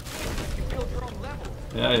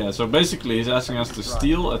 Yeah. So basically, he's asking us to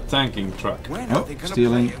steal a tanking truck. When Oh, are they gonna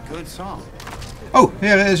stealing. play a good song? Oh,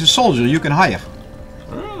 here is a soldier you can hire.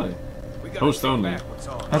 Really? We gotta Host take only. back what's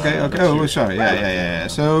ours. Okay, okay. that's Oh, you. sorry. Yeah.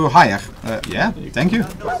 So hire. Yeah. Thank you.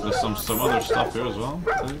 There's some other stuff here as well.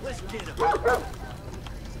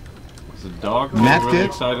 There's a dog Mad really kid.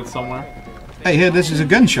 excited somewhere. Hey, here. This is a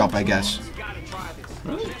gun shop, I guess.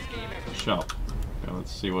 Really? Shop. Okay,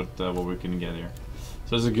 let's see what we can get here.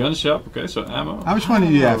 So there's a gun shop. Okay, so ammo. How much money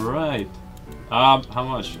do you have? Right. How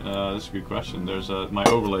much? That's a good question. There's my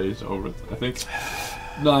overlay is over it. I think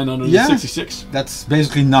 966. That's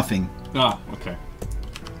basically nothing. Ah, okay.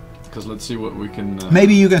 Because let's see what we can.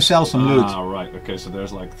 Maybe you can sell some loot. Ah, right. Okay, so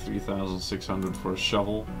there's like 3,600 for a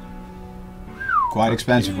shovel. Quite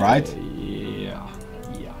expensive, right? Yeah.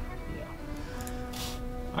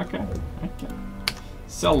 Okay.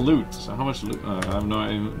 Sell loot. So how much loot? I have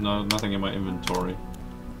nothing in my inventory.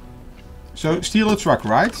 So steal a truck,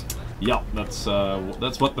 right? Yeah, that's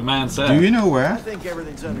what the man said. Do you know where? I think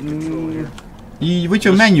everything's under control here. With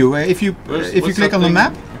your menu, if you What's click that on the thing?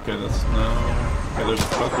 map. Okay, that's no. Okay, there's a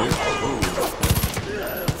truck here. Whoa.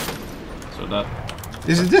 So that.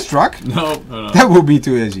 Is it this truck? No. That would be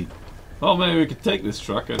too easy. Well, maybe we could take this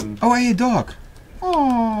truck and. Oh, hey, a dog.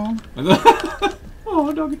 Oh,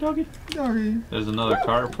 Oh, doggy. doggy. There's another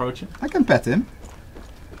car approaching. I can pet him.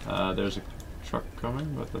 There's a truck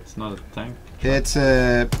coming, but that's not a tank. It's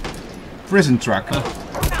a prison truck. Now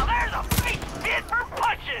there's a face fit for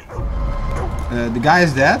punching! The guy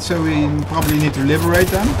is dead, so we probably need to liberate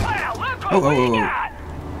them. Wow, look what Oh. we got!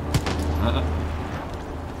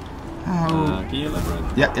 Oh. Can you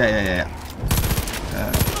elaborate? Yeah.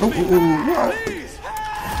 Whoa.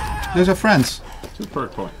 Those are friends. 2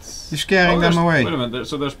 perk points. You're scaring them there's- away. Wait a minute.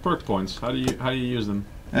 So there's perk points. How do you use them?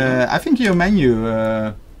 I think your menu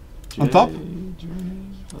on top.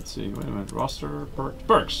 Let's see. Wait a minute. Roster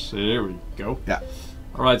perks. Here we go. Yeah.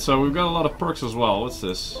 All right. So we've got a lot of perks as well. What's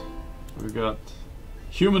this? We've got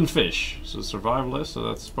human fish. So survivalist. So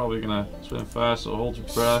that's probably gonna swim fast. So hold your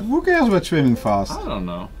breath. Who cares about swimming fast? I don't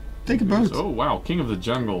know. Take a boat. Oh wow, King of the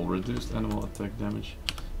Jungle, reduced animal attack damage.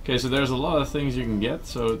 Okay, so there's a lot of things you can get.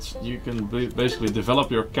 So you can basically develop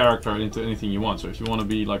your character into anything you want. So if you want to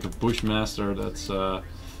be like a bushmaster, that's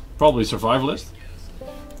probably survivalist.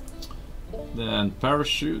 Then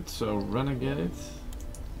parachute, so renegade.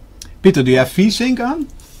 Peter, do you have V-Sync on?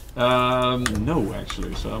 No,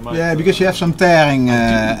 actually. So I might, Yeah, because you have some tearing,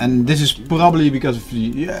 and this is probably because of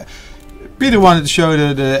the. Peter wanted to show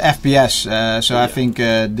the FPS, so I think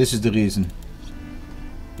this is the reason.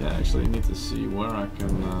 Yeah, actually, I need to see where I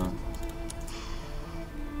can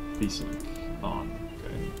V-Sync on.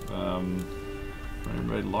 Okay. Frame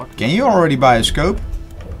rate lock. Can you already buy a scope?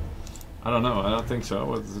 I don't know. I don't think so.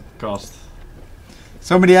 What does it cost?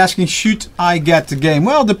 Somebody asking, should I get the game?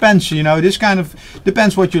 Well, depends. You know, this kind of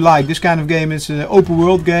depends what you like. This kind of game is an open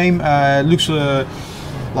world game. Looks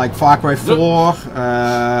like Far Cry 4.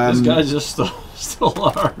 This guy just stole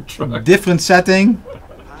our truck. Different setting.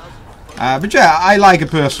 But yeah, I like it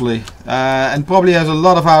personally. And probably has a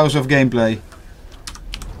lot of hours of gameplay.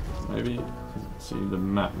 Maybe see the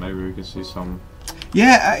map. Maybe we can see some.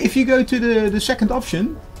 Yeah, if you go to the second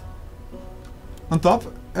option on top,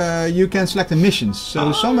 you can select the missions.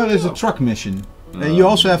 So somewhere is a truck mission. You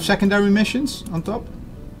also have secondary missions on top.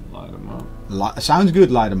 Light them up. Sounds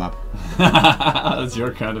good, light them up. That's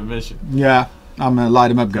your kind of mission. Yeah, I'm a light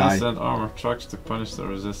them up guy. Send armored trucks to punish the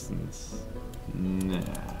resistance. Nah.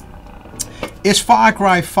 Is Far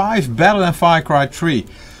Cry 5 better than Far Cry 3?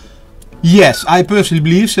 Yes, I personally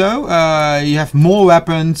believe so. You have more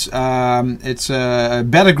weapons, it's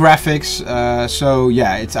better graphics, so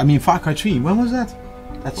yeah, it's. I mean, Far Cry 3, when was that?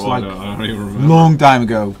 That's I like don't even remember. long time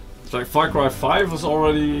ago. It's like Far Cry 5 was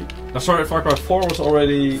already. Sorry, Far Cry 4 was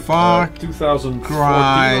already. Far 2014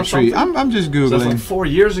 Cry or 3. something. I'm just So that's googling. like 4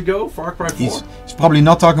 years ago. Far Cry 4. He's probably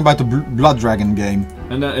not talking about the Blood Dragon game.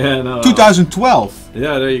 And then, yeah, no. 2012.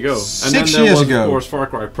 Yeah, there you go. And 6 then there years was, ago. of course, Far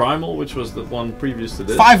Cry Primal, which was the one previous to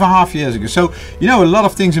this. 5.5 years ago. So you know, a lot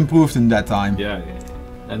of things improved in that time. Yeah,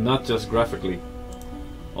 and not just graphically,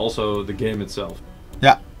 also the game itself.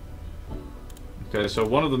 Yeah. Okay, so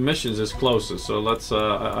one of the missions is closest, so let's.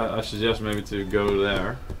 I suggest maybe to go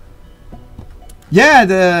there.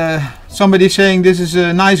 Yeah, somebody saying this is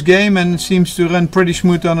a nice game and seems to run pretty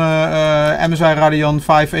smooth on a MSI Radeon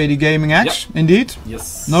 580 Gaming X. Yep. Indeed,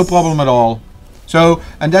 yes, no problem at all. So,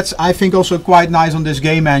 and that's I think also quite nice on this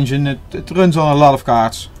game engine. It runs on a lot of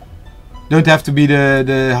cards. Don't have to be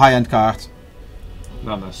the high-end card.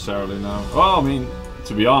 Not necessarily, no. Well, I mean,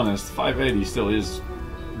 to be honest, 580 still is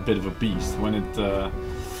a bit of a beast. When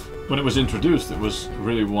it was introduced, it was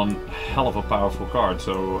really one hell of a powerful card.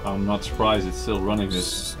 So I'm not surprised it's still running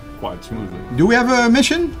this quite smoothly. Do we have a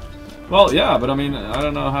mission? Well, yeah, but I mean, I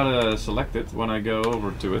don't know how to select it when I go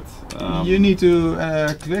over to it. You need to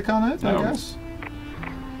click on it, I no. guess.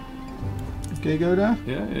 Okay, go there.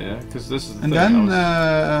 Yeah, because this is the And thing.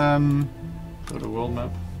 then Go to world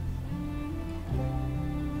map.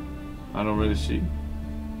 I don't really see.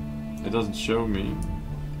 It doesn't show me.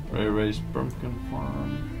 Ray Ray's pumpkin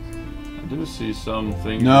farm. I do see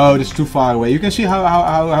something. no, that's too far away. You can see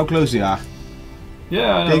how close they are.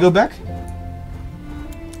 Yeah, I know. Can you go back?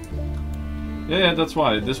 Yeah, that's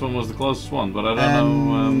why. This one was the closest one, but I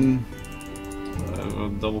don't know.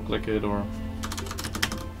 Double click it or.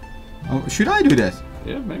 Oh, should I do that?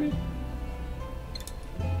 Yeah, maybe.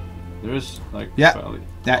 There is like. Yeah. Valley.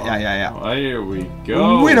 Yeah. Oh, here we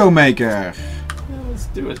go. Widowmaker. Yeah, let's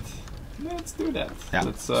do it. Let's do that. Yeah.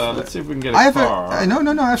 Let's see if we can get a I have car.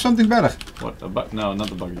 no, I have something better. What? No, not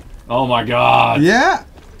the buggy. Oh my god. Yeah.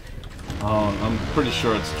 Oh, I'm pretty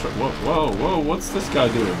sure it's. Whoa! What's this guy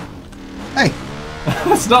doing? Hey,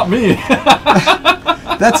 That's not me.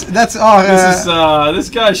 that's our This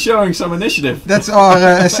guy's showing some initiative. that's our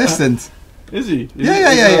assistant. Is he? Is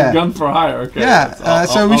Yeah, he, yeah. is he Gun for hire. Okay. Yeah.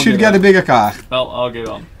 So we should get a bigger car. I'll get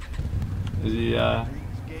on. Is he?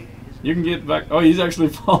 You can get back. Oh, he's actually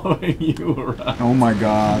following you around. Oh my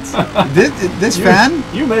God. This fan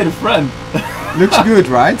You made a friend. looks good,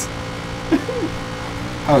 right?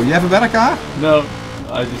 Oh, you have a better car? No,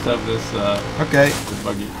 I just have this Okay. this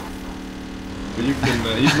buggy. But you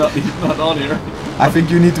can. He's not on here. I think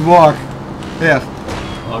you need to walk. Here.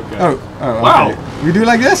 Okay. Oh. Wow. Okay. We do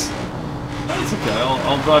like this? That's okay.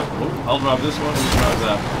 I'll drive. I'll drive this one. You drive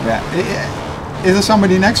that. Yeah. Is there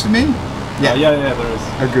somebody next to me? Yeah, there is.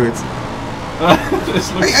 Oh, good. This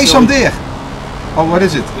looks Hey, silly. some deer. Oh, what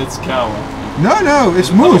is it? It's cow. No,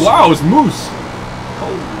 it's moose. Oh, wow, it's moose.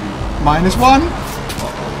 Holy. -1.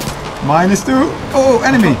 -2. Oh,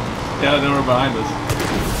 enemy. Yeah, they were behind us.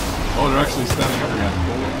 Oh, they're actually standing up again.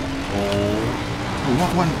 Oh,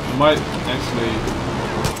 one. We might actually.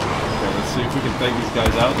 Okay, let's see if we can take these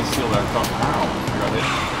guys out and steal their car. Wow, I got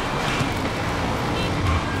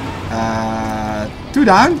hit. 2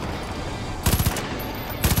 down.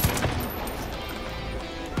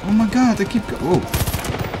 Oh my God, they keep going. Whoa.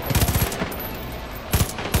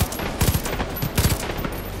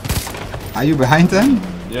 Are you behind them?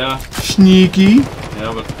 Yeah, Sneaky.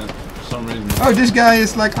 yeah, but for some reason. Oh, this guy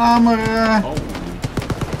is like armor. Oh,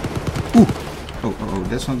 Oh,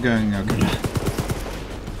 that's not going okay.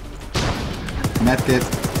 Medkit.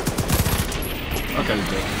 okay, he's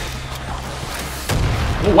dead.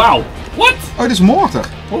 Oh wow! What? Oh, this mortar.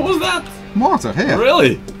 What was that? Mortar, here.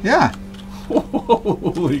 Really? Yeah.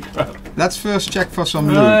 Holy crap! Let's first check for some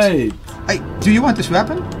loot. Right. Hey, do you want this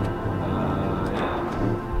weapon? Yeah.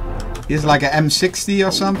 It's like a M60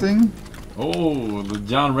 or something. Oh, the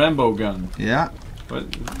John Rambo gun. Yeah. But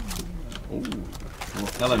oh,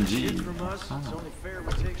 LMG.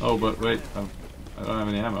 Oh, but wait, I don't have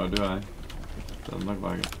any ammo, do I? Doesn't look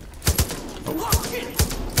like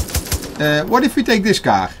it. What if we take this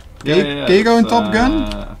car? Yeah, Can you go in let's, Top Gun?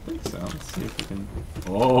 I think so. Let's see if we can.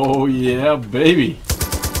 Oh yeah, baby.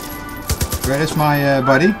 Where is my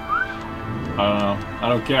buddy? I don't know. I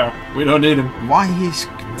don't care. We don't need him. Why he's...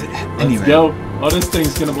 Let's Anyway. go. Oh, this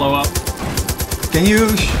thing's gonna blow up. Can you...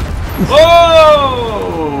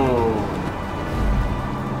 Whoa!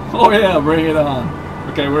 Oh yeah, bring it on.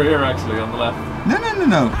 Okay, we're here actually on the left. No.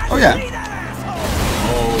 Oh yeah.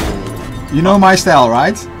 Oh. You know my style,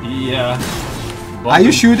 right? Yeah. Are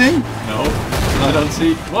you shooting? No. I don't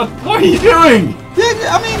see. What are you doing?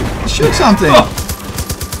 Yeah, I mean, shoot something. Oh.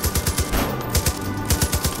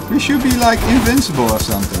 We should be like invincible or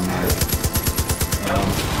something.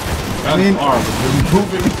 I mean, we're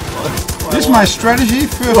moving. this is my strategy.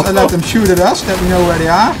 First I let them shoot at us, that we know where they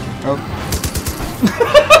are. Oh.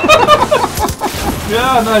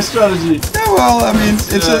 Yeah, nice strategy. Yeah, well, I mean,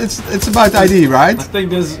 it's about ID, right? I think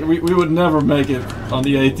this we would never make it on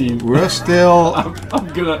the A team. We're still... I'm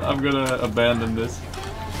gonna abandon this.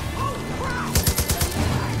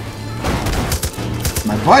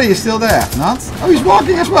 My buddy is still there, not? Oh, he's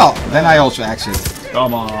walking as well. Then I also exit.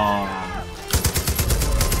 Come on.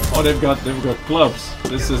 Oh, they've got clubs.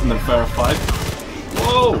 This isn't a fair fight.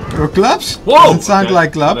 Whoa! Your clubs? Whoa! Doesn't sound Okay,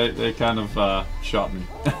 like club. They kind of shot me.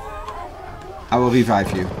 I will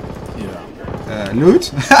revive you. Yeah.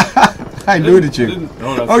 Loot? I looted you.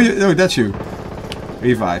 Oh, that's you.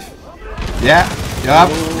 Revive. Yeah. Yup.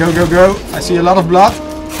 Go. I see a lot of blood.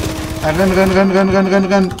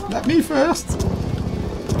 Run. Let me first.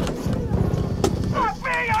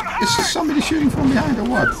 Is somebody shooting from behind or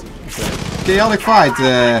what? Chaotic fight.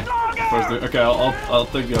 Okay, I'll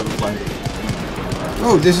take the other flank.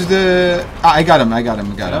 Oh, this is the... Ah, I got him. Yeah?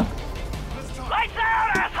 Lights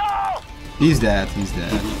out, asshole! He's dead.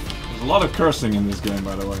 There's a lot of cursing in this game,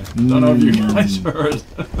 by the way. Don't know if you guys heard.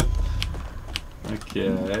 Okay.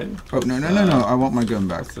 Oh, no. I want my gun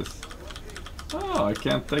back. What's this? Oh, I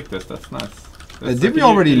can't take this. That's nice. Did we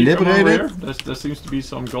already liberate it? There seems to be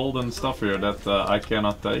some golden stuff here that I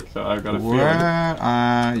cannot take, so I've got a feeling. Where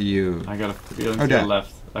are you? I got a feeling to the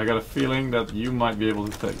left. I got a feeling that you might be able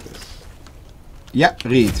to take this. Yeah,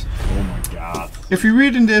 read. Oh my god. If you're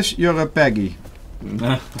reading this, you're a Peggy.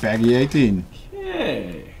 Peggy 18.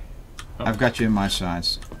 Yay. Oh. I've got you in my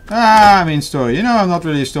sights. Ah, I mean story. You know I'm not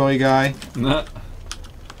really a story guy. Nah.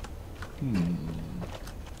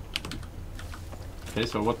 Okay,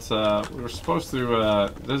 so what's we were supposed to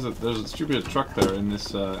there's a stupid truck there in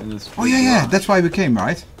this Oh yeah, that's why we came,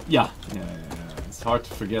 right? Yeah. It's hard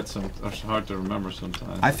to forget it's hard to remember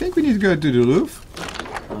sometimes. I think we need to go to the roof.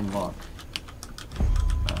 Unlock.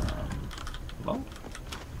 Hello?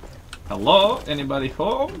 Hello? Anybody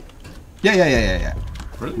home? Yeah.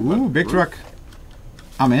 Really? Ooh, What? big Roof? truck.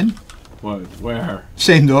 I'm in. What? Where?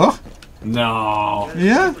 Same door. No.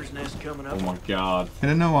 Yeah? There's nest coming up. Oh my god. I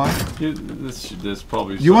don't know why. This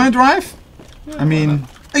probably. You want to drive? Yeah, I mean,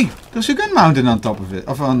 hey, there's a gun mounted on top of it,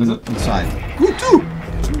 on the side. Ooh, two.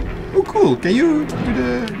 Oh, cool. Can you do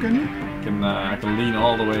the gun? I can lean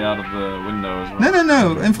all the way out of the window as well.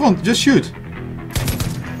 No. In front. Just shoot.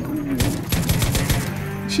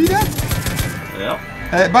 See that?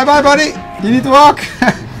 Yep. Bye, buddy. You need to walk.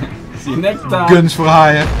 See you next time. Guns for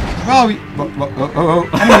hire. Well,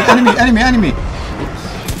 enemy.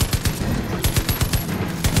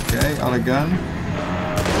 Okay, other gun.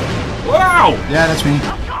 Wow! Yeah, that's me. I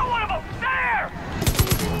saw one of them! There!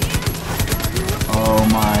 Oh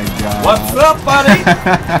my god. What's up, buddy?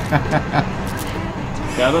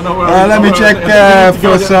 Okay, I don't know where. Let me check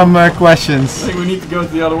for some I questions. think we need to go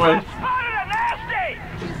the other way. Spotted a nasty!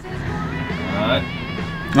 Alright.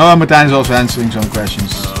 Oh, Martijn is also answering some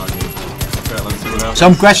questions. Okay, let's see what happens.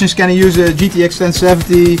 Some questions: can you use a GTX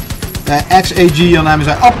 1070, XAG on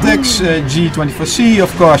Amazon Optics, G24C?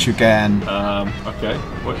 Of course you can. Okay.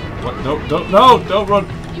 What? Don't run!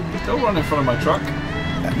 Don't run in front of my truck.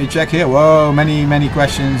 Let me check here. Whoa, many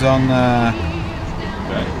questions on.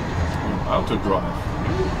 Okay. Auto drive.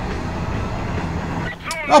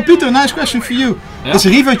 Oh, Peter, nice question for you. Yeah? Is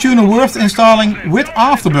Revo Tuner worth installing with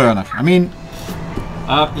Afterburner? I mean,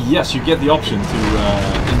 Yes, you get the option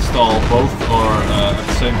to install both or at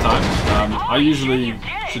the same time. I usually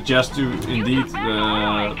suggest to indeed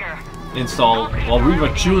install. Well, Revo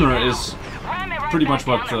Tuner is pretty much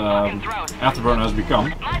what Afterburner has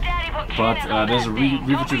become. But there's a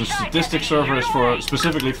Revo Tuner statistics server is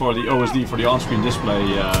specifically for the OSD, for the on-screen display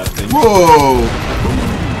thing. whoa!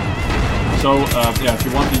 So yeah, if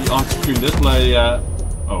you want the on-screen display,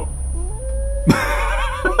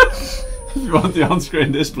 if you want the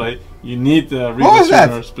on-screen display, you need the Revo What was that?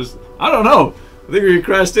 Tuner. I don't know. I think we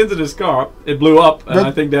crashed into this car. It blew up, and But-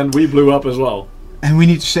 I think then we blew up as well. And we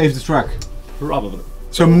need to save the truck. Probably.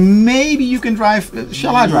 So maybe you can drive.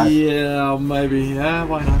 Shall I drive? Yeah, maybe. Yeah,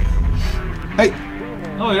 why not? Hey.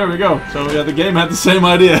 Oh, there we go. So yeah, the game had the same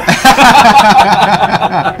idea.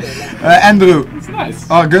 Andrew. It's nice.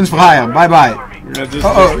 Oh, guns for hire. Bye bye. Yeah, just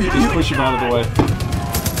you- push him out of the way.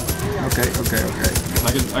 Okay.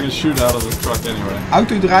 I can shoot out of the truck anyway.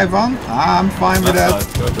 Auto drive on. I'm fine with Left that.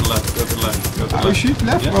 side. Go to the left. Go to the left. Go to the Oh, left. shoot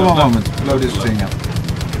left? Yeah, Well, one left. moment. Blow this Left. thing up.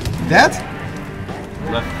 That?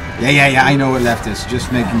 Left. Yeah, I know what left is.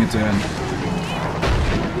 Just making a turn.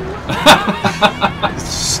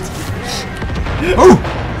 Oh!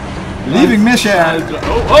 Leaving mission.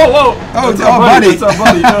 Oh! Oh, That's our buddy. That's our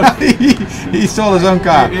buddy. No, he stole his own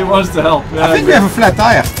car. he wants to help. Yeah, I think we have a flat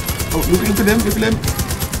tire. Oh, look at him.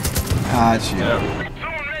 Ah, shit. Yeah.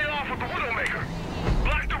 Someone made off with the Widowmaker.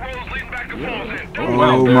 Block the roads leading back to Falls End. Oh,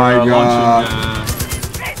 wow, Oh they're, my God.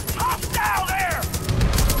 Hey, launching, hostile there!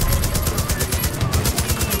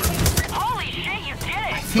 Holy shit, you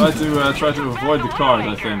did it! try to avoid the cars,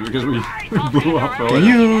 I think, because we blew up. Can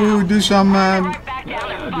you do some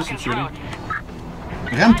do some shooting?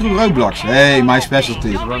 ram through roadblocks? Hey, my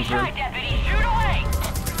specialty. Run through.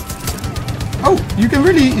 Oh, you can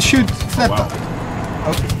really shoot flat. Wow.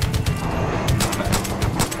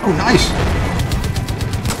 Oh, nice.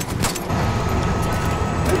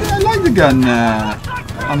 I like the gun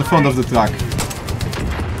on the front of the truck.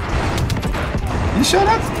 You saw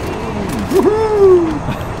that? Woohoo!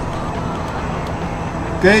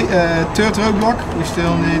 Okay, third roadblock. We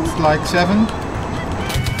still need like 7.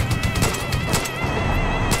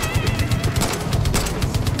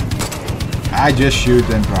 I just shoot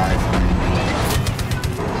and drive. I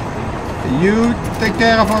mean, you take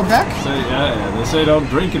care of our back? Say, yeah, they say don't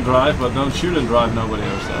drink and drive, but don't shoot and drive. Nobody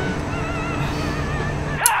knows that.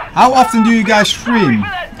 How often do you guys stream?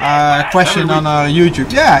 Question on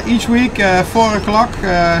YouTube. Yeah, each week 4 o'clock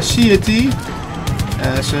CET.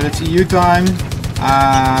 So that's EU time.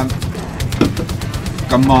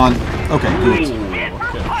 Come on. Okay, good. Yeah.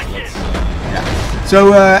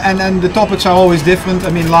 So and the topics are always different.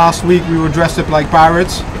 I mean, last week we were dressed up like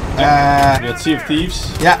pirates. We had Sea of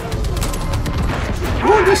Thieves. Yeah.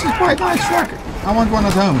 Oh, this is quite nice truck. I want one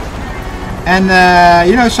at home. And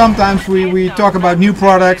you know, sometimes we talk about new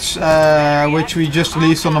products which we just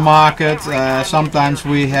released on the market. Sometimes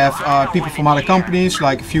we have people from other companies.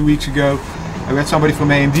 Like a few weeks ago, we had somebody from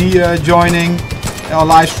AMD joining our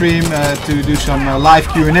live stream to do some live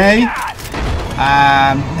Q&A.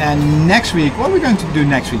 And next week, what are we going to do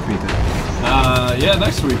next week, Peter? Yeah,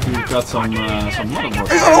 next week we've got some motherboards.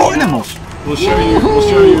 Oh, animals! We'll show you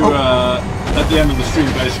at the end of the stream.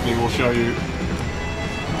 Basically, we'll show you.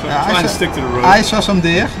 So trying to stick to the road. I saw some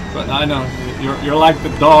deer. But I know you're like the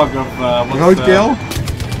dog of Roadkill.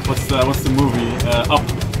 What's the movie? Up,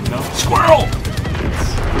 you know? Squirrel.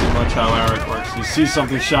 It's pretty much how Eric works. You see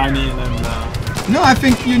something shiny and then. No, I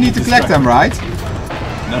think you need to collect them, right?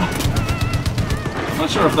 No. I'm not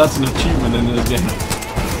sure if that's an achievement in this game.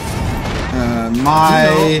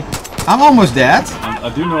 I'm almost dead. I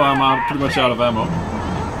do know I'm pretty much out of ammo.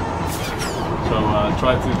 So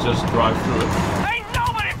try to just drive through it.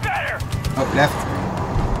 Oh, left.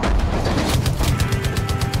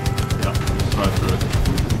 Yeah, just drive through it.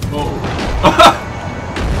 Oh.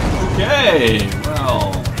 Okay,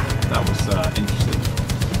 well, that was interesting.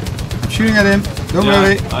 I'm shooting at him. Don't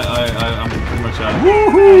worry. I'm pretty much out.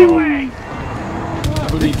 Woohoo!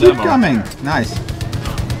 Who They needs keep ammo? coming. Nice.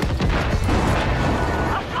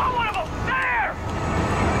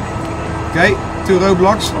 Okay, 2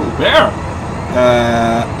 roadblocks. Oh, bear!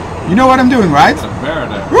 You know what I'm doing, right? There's a bear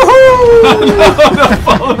there. Woohoo! No,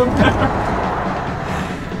 follow the bear.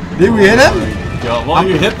 Did we hit him? Well,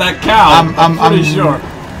 you hit that cow. I'm pretty sure.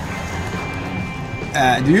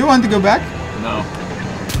 Do you want to go back? No,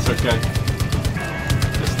 it's okay.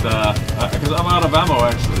 Just because I'm out of ammo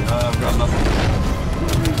actually. I've got nothing.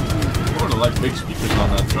 Sort of like big speakers on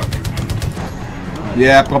that truck.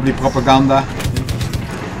 Yeah, probably propaganda.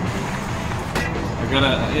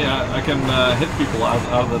 I can hit people out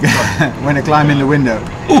of the truck. When I climb in the window.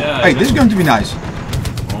 Ooh, Yeah, hey, this is going to be nice.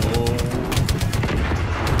 Oh.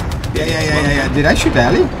 Yeah. Did I shoot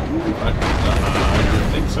Ali? I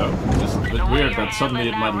didn't think so. It's a bit weird that suddenly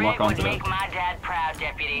it might lock onto that.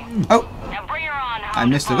 Oh, I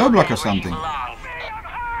missed a roadblock or something.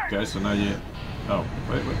 Okay, so now you... Oh,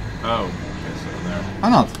 wait. Oh, okay, so there. Or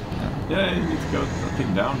not? Yeah, you need to go, I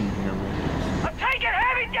think, down here maybe. I'm taking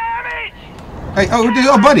heavy damage! Hey, oh, this,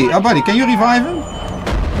 oh, buddy, can you revive him?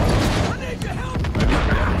 Maybe?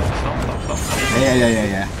 Stop.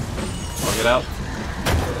 Yeah. I'll get out.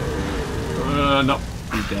 No,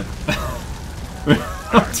 he's dead.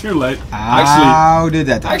 Too late. How did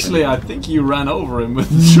that happen? Actually, I think you ran over him with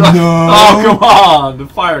the truck. No. Oh, come on! The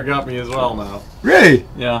fire got me as well now. Really?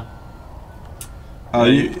 Yeah. Oh,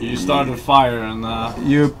 You started a fire and...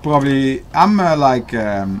 you probably... I'm like...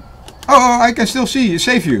 Oh, I can still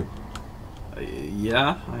save you.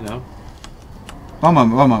 yeah, I know. One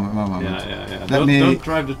moment. Yeah. Let me... Don't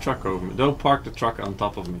drive the truck over me. Don't park the truck on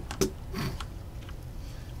top of me.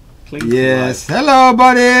 Yes. Hello,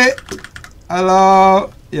 buddy.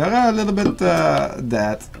 Hello. You're a little bit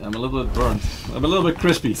dead. I'm a little bit burnt. I'm a little bit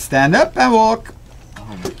crispy. Stand up and walk.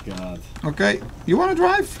 Oh my god. Okay. You want to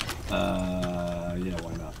drive? Yeah,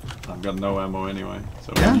 why not? I've got no ammo anyway,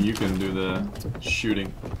 so Yeah? maybe you can do the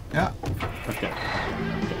shooting. Yeah. Okay.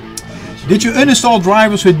 Did you uninstall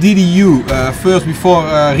drivers with DDU first before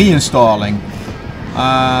reinstalling?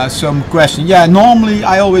 Some question. Yeah, normally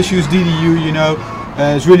I always use DDU, you know.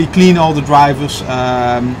 It's really clean, all the drivers.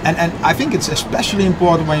 And I think it's especially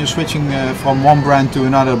important when you're switching from one brand to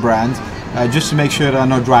another brand, just to make sure there are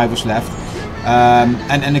no drivers left.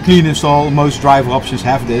 And a clean install, most driver options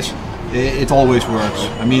have this. It always works.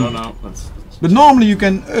 I mean, but normally you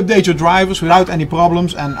can update your drivers without any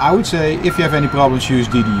problems, and I would say if you have any problems, use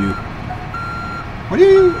DDU. What do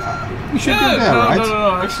you? We should do there, right?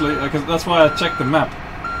 No, actually, because that's why I checked the map.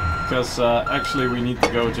 Because actually we need to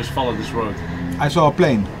go just follow this road. I saw a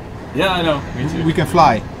plane. Yeah, I know. Me too. We can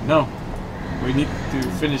fly. No, we need to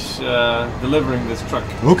finish delivering this truck.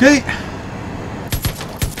 Okay.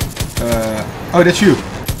 Oh, that's you.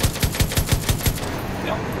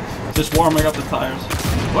 Just warming up the tires.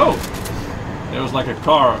 Whoa! There was like a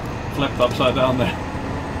car flipped upside down there.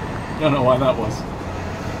 Don't know why that was.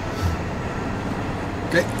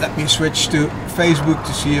 Okay, let me switch to Facebook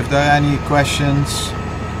to see if there are any questions.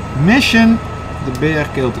 Mission: the bear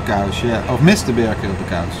killed the cows. Yeah, or Mr. Bear killed the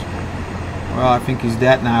cows. Well, I think he's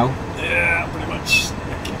dead now. Yeah, pretty much.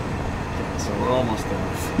 Okay. So we're almost there.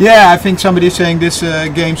 Yeah, I think somebody is saying this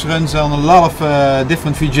game runs on a lot of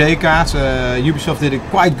different VGA cards. Ubisoft did a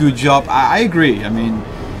quite good job. I agree. I mean,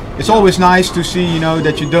 it's always nice to see, you know,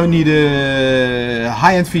 that you don't need a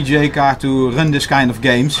high-end VGA card to run this kind of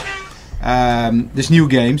games, these new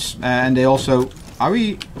games. And they also, are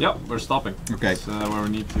we? Yep, we're stopping. Okay. That's where we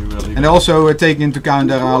need to leave. And they also take into account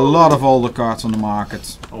there are a lot of older cards on the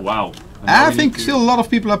market. Oh wow! And now I we think need to- still a lot of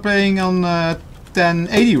people are playing on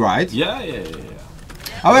 1080, right? Yeah.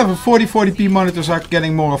 However, 4040p monitors are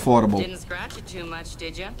getting more affordable. Didn't scratch it too much,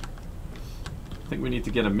 did you? I think we need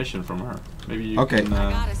to get a mission from her. Maybe you Okay. can.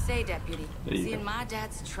 I gotta say, Deputy, there you seeing go. my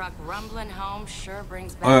dad's truck rumbling home sure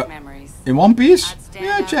brings back memories. In One Piece? I'd stand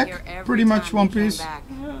Yeah, out check. here every Pretty much time One he came Piece. back,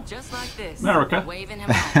 just like this, America. waving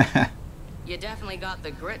him on. You definitely got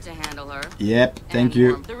the grit to handle her. Yep, thank And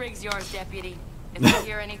you. The rig's yours, Deputy. If you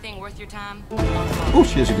hear anything worth your time, Oh,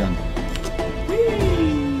 she has a gun.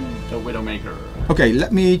 The Widowmaker. Okay,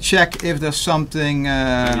 let me check if there's something.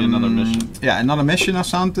 Maybe another mission. Yeah, another mission or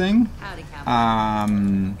something. howdy,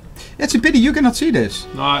 cowboy. It's a pity you cannot see this.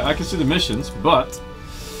 No, I can see the missions, but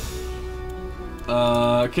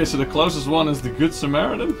okay. So the closest one is the Good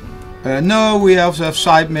Samaritan. No, we also have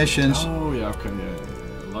side missions. Oh yeah, okay,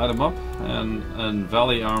 yeah. Light 'em up and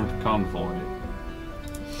Valley Armed Convoy.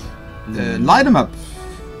 Light them up.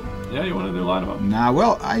 Yeah, you want to do light 'em up? Nah,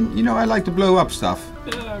 well, I like to blow up stuff.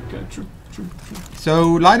 Yeah, okay, true.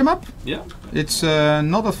 So light them up. Yeah, It's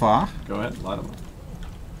not that far. go ahead, light 'em up.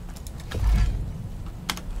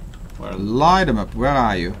 Where? Light them up. Where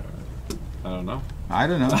are you? I don't know. I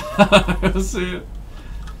don't know. Let's see it.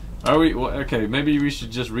 Are we? Well, okay, maybe we should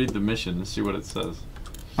just read the mission and see what it says.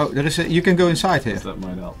 Oh, there is. You can go inside here. 'Cause that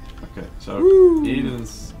might help. Okay, so Woo.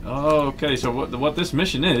 Eden's. Oh, okay. So what this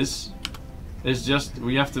mission is just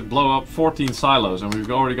we have to blow up 14 silos, and we've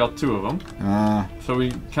already got 2 of them. So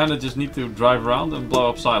we kind of just need to drive around and blow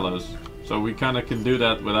up silos. So we kind of can do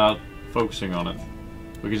that without focusing on it.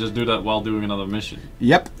 We can just do that while doing another mission.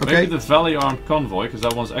 Yep. Okay. Maybe the Valley Armed Convoy, because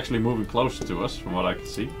that one's actually moving closer to us, from what I can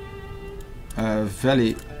see.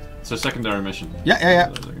 Valley. It's a secondary mission.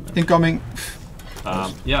 Yeah. Incoming.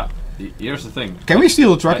 Yeah. Here's the thing. Can we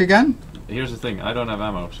steal the truck Hey. again? Here's the thing. I don't have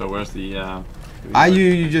ammo. So where's the?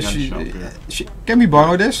 You just. gun shop here? Can we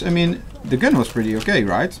borrow this? I mean, the gun was pretty okay,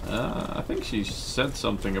 right? I think she said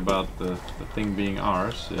something about the thing being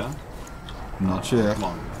ours. Yeah. I'm not sure. Come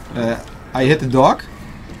on. I hit the dog.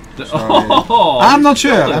 sorry. Oh, I'm you not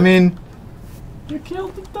sure. killed it. I mean, You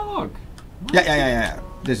killed the dog. yeah.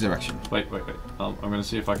 This direction. Wait. I'm gonna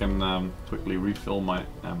see if I can quickly refill my.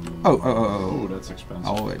 Oh. Oh, that's expensive.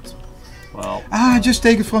 I'll wait. Well, Just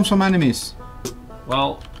take it from some enemies.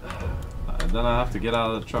 then I have to get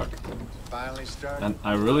out of the truck. Finally started. And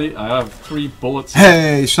I have 3 bullets.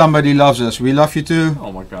 Hey, somebody loves us. We love you too.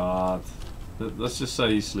 Oh my god. Let's just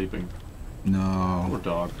say he's sleeping. No. Poor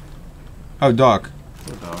dog. Oh, dog.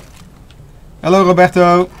 Poor dog. Hello,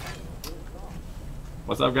 Roberto.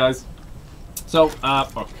 What's up, guys? So,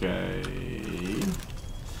 okay.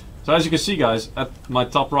 So as you can see, guys, at my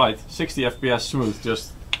top right, 60 FPS smooth.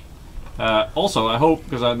 Just also, I hope,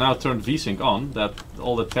 because I now turned VSync on, that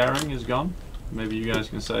all the tearing is gone. Maybe you guys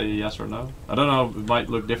can say yes or no. I don't know. It might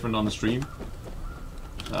look different on the stream.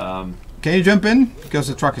 Can you jump in? Because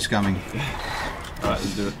the truck is coming. Alright,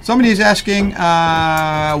 let's do it. Somebody is asking,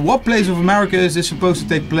 what place of America is this supposed to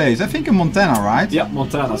take place? I think in Montana, right? Yeah,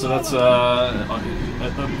 Montana. So that's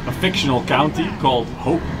a fictional county called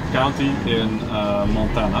Hope County in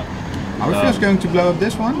Montana. Are we first going to blow up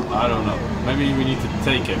this one? I don't know. Maybe we need to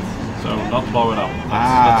take it, so not blow it up.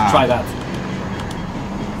 Let's try that.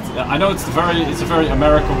 I know it's a very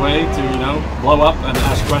American way to blow up and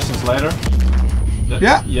ask questions later.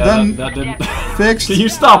 Yeah, done. That didn't. Fixed. Can you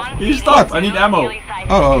stop? Can you stop? I need ammo.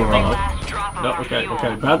 Oh. No, okay.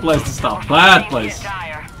 Bad place to stop. Bad place.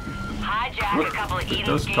 Did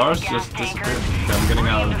those cars just disappeared? Okay, I'm getting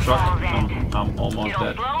out of the truck. I'm almost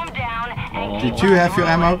dead. Oh. Did you have your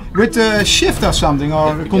ammo? With shift or something,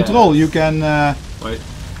 or control, you can... Wait.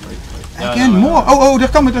 Again, more! Oh, they're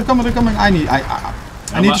coming. I need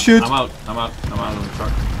to shoot. I'm out of the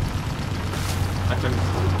truck. I can...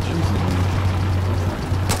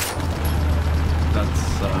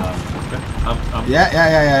 That's okay.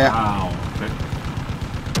 Yeah. Wow. Okay.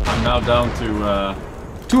 I'm now down to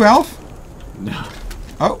 2 health? no.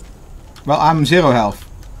 Oh. Well, I'm 0 health.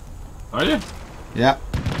 Are you? Yeah.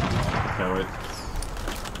 Okay, wait.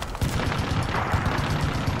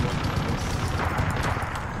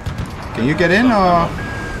 Can you get in or?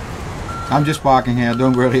 I'm just parking here.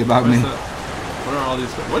 Don't worry about me. What are all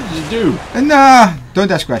these? What did you do? And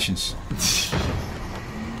don't ask questions.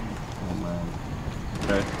 Oh man.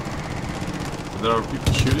 Okay. So there are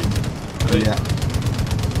people shooting. Yeah.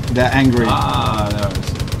 They're angry. Ah, there it is.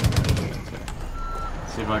 Okay.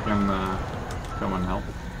 See if I can come and help.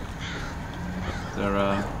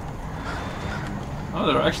 They're oh,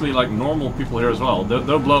 there are actually like normal people here as well.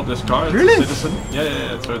 They'll blow up this car. It's Really? a citizen.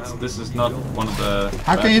 Yeah. So this is not one of the.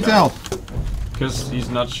 How can you tell? Because he's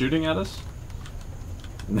not shooting at us.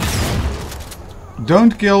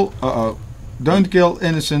 Don't kill. Don't kill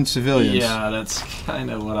innocent civilians. Yeah, that's kind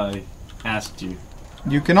of what I asked you.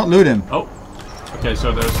 You cannot loot him. Oh. Okay,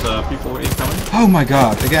 so there's people incoming. Oh my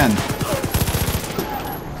god! Again.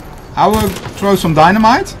 I will throw some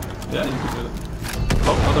dynamite. Yeah, you can do it.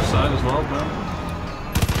 Oh, other side as well, bro.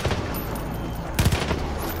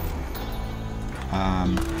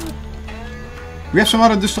 We have some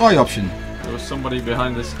other destroy option. There was somebody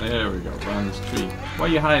behind this. There we go, behind this tree. Why are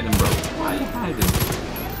you hiding, bro? Why are you hiding?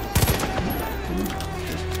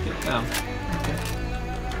 Just get down.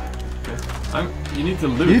 Okay. You need to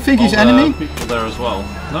loot. Do you think all he's the enemy? people there as well.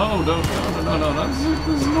 No.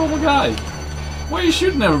 This is a normal guy. Why are you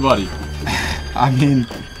shooting everybody? I mean,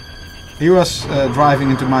 he was driving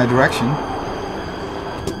into my direction.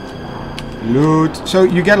 Loot. So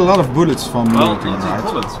you get a lot of bullets from Well, looting, not just right?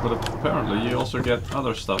 bullets, but apparently you also get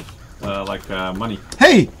other stuff, like money.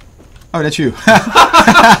 Hey! Oh, that's you.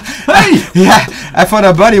 Hey! Yeah, I thought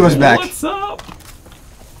our buddy was back. What's up?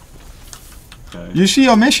 Okay. You see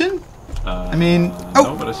your mission? I mean,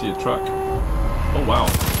 no, but I see a truck. Oh wow.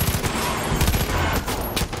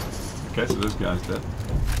 Okay, so this guy's dead.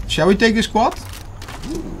 Shall we take the squad?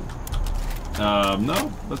 No.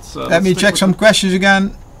 Let's. Let me check some questions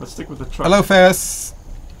again. Let's stick with the truck. Hello, Ferris.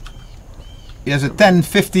 He has a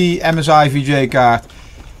 1050 MSI VGA card.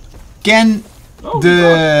 Can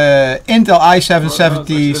the Intel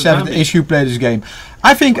i7-70 7th issue play this game?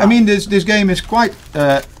 I think. Wow. I mean, this game is quite.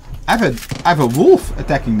 I have a wolf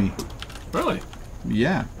attacking me. Really?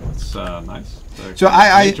 Yeah. That's nice. So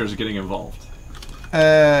nature's getting involved.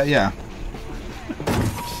 Yeah.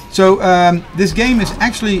 So this game is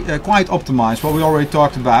actually quite optimized. What we already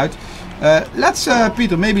talked about. Let's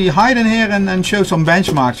Peter maybe hide in here and show some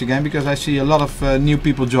benchmarks again, because I see a lot of new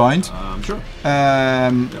people joined. Sure.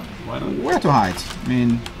 Yeah, why not? Where to hide? I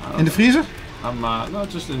mean, in the freezer? I'm no,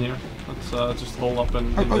 just in here. Let's just hold up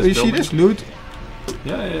in Oh, this you see this loot?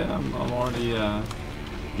 Yeah. I'm already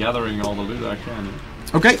gathering all the loot I can.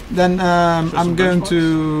 Okay, then I'm going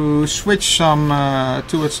to switch some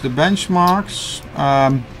towards the benchmarks.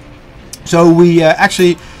 So we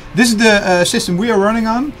actually, this is the system we are running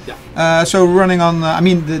on. Yeah. So we're running on, I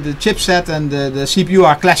mean, the chipset and the CPU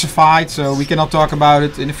are classified, so we cannot talk about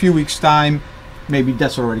it in a few weeks' time. Maybe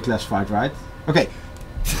that's already classified, right? Okay.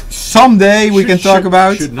 Someday we can talk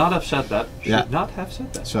about. Should not have said that. Should not have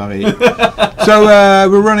said that. Sorry. So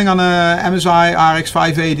we're running on a MSI RX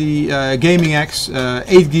 580 Gaming X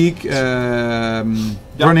 8 gig,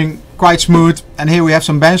 running quite smooth. And here we have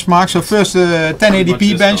some benchmarks. So first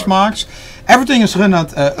 1080p benchmarks. Everything is run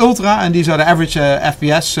at Ultra, and these are the average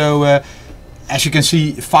FPS. So as you can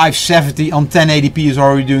see, 570 on 1080p is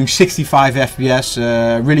already doing 65 FPS.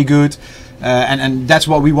 Really good. And that's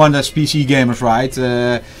what we want as PC gamers,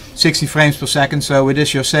 right? 60 frames per second, so with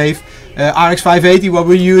this you're safe. RX 580, what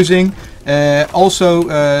we're using, also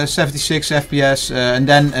 76 FPS, and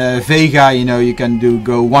then Vega, you know, you can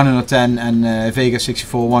go 110 and Vega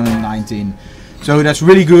 64 119. So that's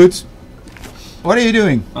really good. What are you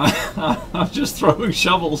doing? I'm just throwing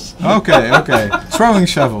shovels. Okay. Throwing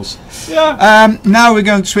shovels. Yeah. Now we're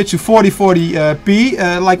going to switch to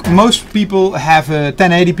 4040p. Like most people have a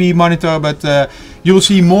 1080p monitor, but you will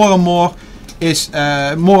see more and more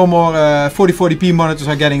 4040p monitors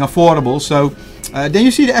are getting affordable. So then you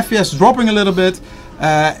see the FPS dropping a little bit.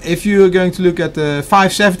 If you're going to look at the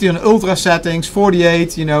 570 on ultra settings,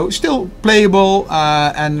 48, you know, still playable,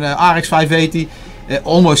 and RX 580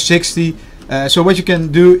 almost 60. So what you can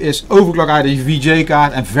do is overclock either your VGA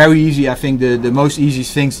card, and very easy. I think the most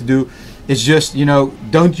easiest things to do is just, you know,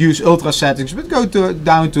 don't use ultra settings, but go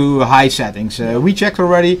down to high settings. We checked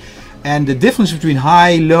already, and the difference between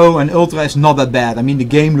high, low, and ultra is not that bad. I mean, the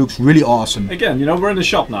game looks really awesome. Again, you know, we're in the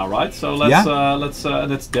shop now, right? So let's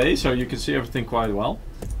and it's day, so you can see everything quite well.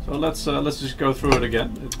 So let's just go through it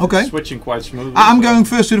again. Okay. Switching quite smoothly. I'm going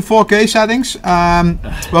first to the 4K settings.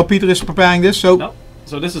 Well, Peter is preparing this, so. No.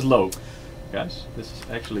 So this is low. guys, this is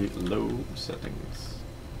actually low settings.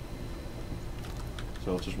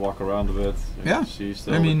 So I'll just walk around a bit. Yeah, See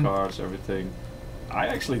still I mean, the cars, everything. I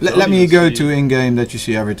actually let me go to in-game that you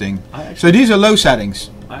see everything. So these are low settings.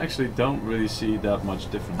 I actually don't really see that much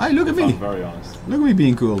difference. Hey, look at me. I'm very honest. Look at me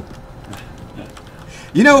being cool.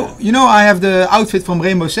 You know, I have the outfit from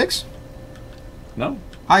Rainbow Six. No?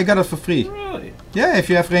 I got it for free. Really? Yeah, if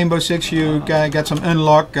you have Rainbow Six, you can get some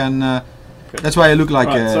unlock, and that's why I look like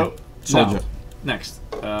a soldier. Now, next,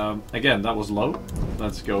 again, that was low.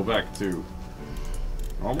 Let's go back to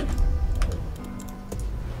normal.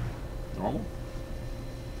 Normal.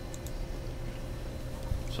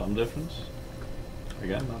 Some difference.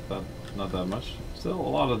 Again, not that much. Still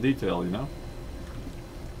a lot of detail, you know.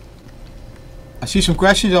 I see some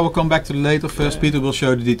questions. I will come back to later. First, Peter will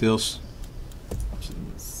show the details.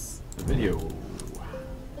 Options. The video.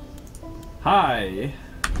 Hi.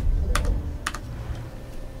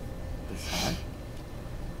 Hi.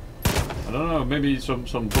 I don't know. Maybe some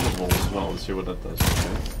bullet holes as well. Let's see what that does.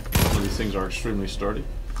 Okay. Some of these things are extremely sturdy.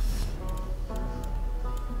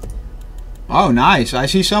 Oh, nice. I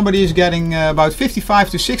see somebody is getting about 55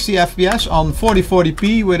 to 60 FPS on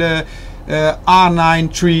 4040p with a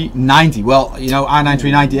R9 390. Well, you know, R9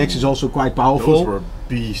 390X is also quite powerful. Those were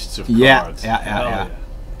beasts of cards. Yeah.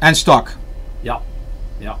 And stock. Yeah.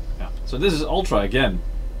 So this is Ultra again.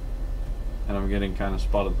 And I'm getting kind of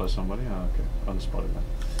spotted by somebody. Oh, okay. Unspotted now.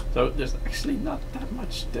 So there's actually not that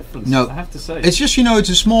much difference, no. I have to say. It's just, you know, it's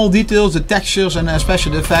the small details, the textures and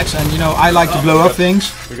especially the effects, and you know, I like to blow up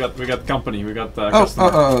things. We got company, we got customer.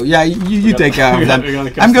 Oh, yeah, you take care of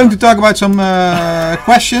them. I'm going to talk about some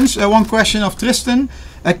questions. One question of Tristan.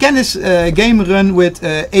 Can this game run with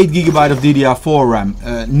 8 GB of DDR4 RAM?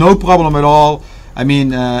 No problem at all. I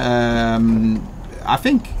mean, I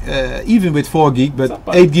think even with 4 gig, but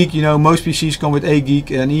 8 gig, you know, most PCs come with 8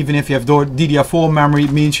 gig, and even if you have DDR4 memory,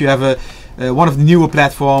 it means you have one of the newer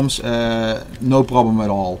platforms. No problem at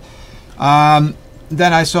all.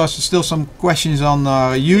 Then I saw still some questions on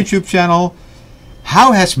our YouTube channel.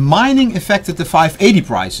 How has mining affected the 580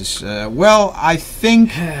 prices? Well, I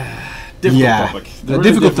think topic. The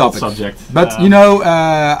difficult topic. Subject. But you know,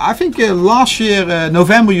 I think last year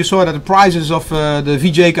November you saw that the prices of the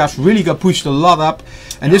VGA cards really got pushed a lot up,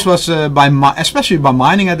 and this was especially by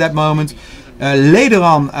mining at that moment. Later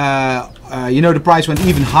on, you know, the price went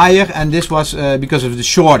even higher, and this was because of the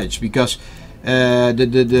shortage, because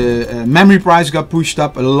the memory price got pushed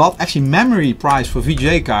up a lot. Actually, memory price for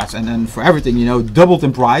VGA cards and for everything, you know, doubled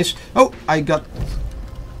in price. Oh, I got.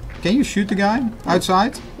 Can you shoot the guy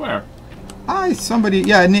outside? Where? Somebody,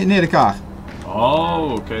 yeah, near the car.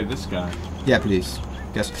 Oh, okay, this guy. Yeah, please.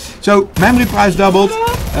 Yes. So memory price doubled.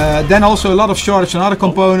 Then also a lot of shortage on other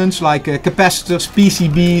components like capacitors,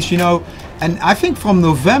 PCBs, you know. And I think from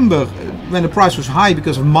November, when the price was high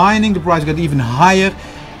because of mining, the price got even higher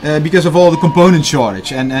because of all the component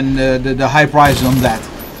shortage and the high prices on that.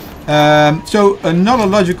 So another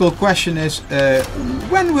logical question is,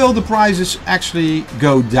 when will the prices actually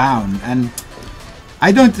go down? And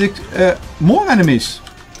I don't think more enemies.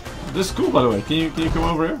 This is cool, by the way. Can you come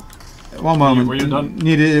over here? One moment. When you're done.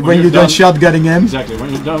 When you're done shotgunning him. Exactly. When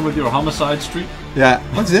you're done with your homicide streak. Yeah.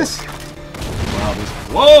 What's this? Wow.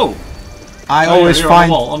 Whoa! I always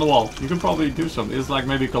find on the wall. You can probably do something. It's like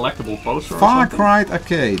maybe collectible poster. Far or something. Cry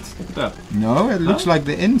Arcade. Look at that. No, it looks like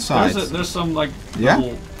the inside. There's some like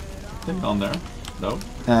little thing on there. No.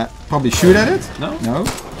 Probably shoot at it. No. No.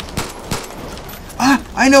 Ah,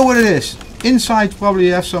 I know what it is. Inside probably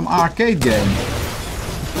have some arcade game.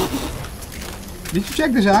 Did you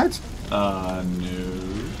check this out? No.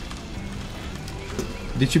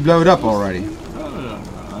 Did you blow it up already?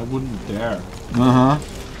 I wouldn't dare.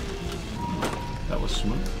 That was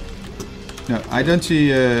smooth. No, I don't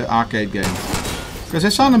see arcade game. Because I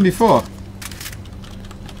saw them before.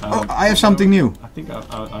 Oh, I have something new. I think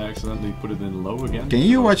I accidentally put it in low again. Can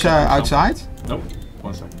you watch outside? Nope.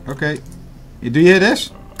 1 second. Okay. Do you hear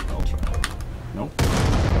this? I'll try. Nope.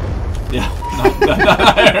 Yeah. No,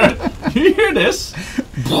 you hear this?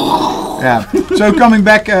 Yeah. So coming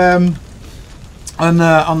back on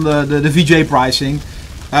the VGA pricing,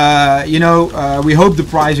 you know, we hope the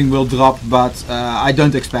pricing will drop, but I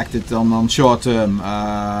don't expect it on short term.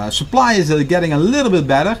 Supply is getting a little bit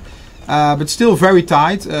better, but still very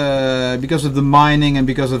tight because of the mining and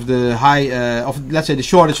because of the high, let's say the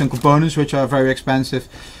shortage on components, which are very expensive.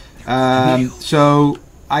 So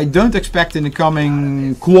I don't expect in the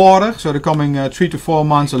coming quarter, so the coming 3 to 4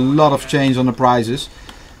 months, a lot of change on the prices.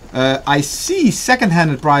 I see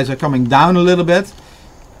second-handed prices are coming down a little bit,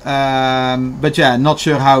 but yeah, not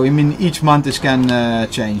sure how. I mean, each month this can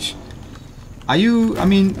change. Are you? I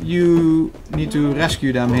mean, you need to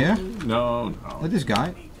rescue them here. No, no. With this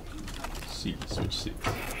guy. Seat, switch seat.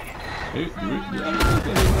 Oh,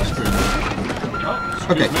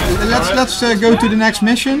 Okay, let's go to the next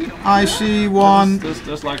mission. I see one.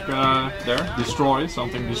 There's like there, destroy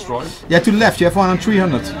something. Destroy. Yeah, to the left. You have one on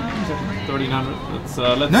 300.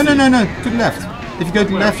 1300. Let's No, see. no. To the left. If you go to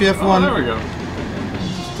the left, you have one. There we go.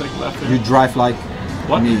 Just take left here. You drive like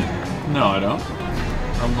What? me. No, I don't.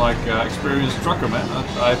 I'm like experienced trucker, man.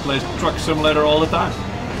 I play Truck Simulator all the time.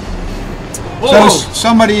 So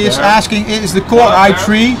somebody is There. asking, is the Core There.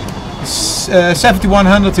 i3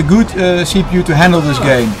 7100 a good CPU to handle this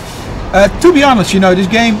game? To be honest, you know, this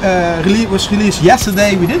game was released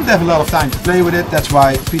yesterday. We didn't have a lot of time to play with it. That's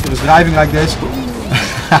why Peter is driving like this.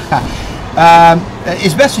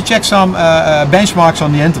 It's best to check some benchmarks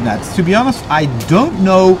on the internet. To be honest, I don't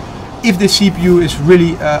know if this CPU is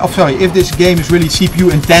really, if this game is really CPU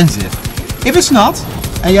intensive. If it's not,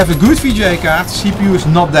 and you have a good VGA card, CPU is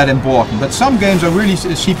not that important. But some games are really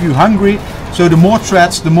CPU hungry, so the more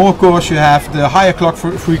threads, the more cores you have, the higher clock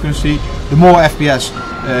frequency, the more FPS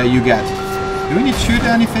you get. Do we need to shoot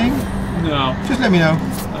anything? No, Just let me know.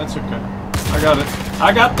 that's okay. I got it.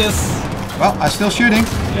 I got this. Well, I'm still shooting.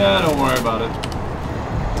 Yeah, don't worry about it.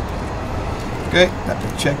 Okay, let me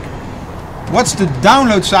check. What's the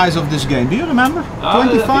download size of this game? Do you remember?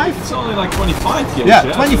 25? It's only like 25 gigs. Yeah,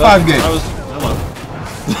 So 25 gigs. Hello.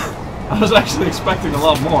 I was actually expecting a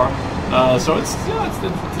lot more. So it's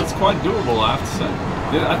quite doable, I have to say.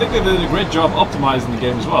 I think they did a great job optimizing the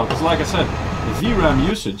game as well. Because like I said, the VRAM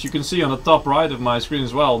usage, you can see on the top right of my screen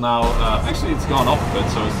as well. Now, actually it's gone up a bit,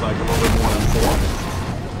 so it's like a little bit more than 4.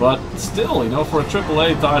 But still, you know, for a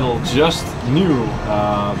AAA title just new,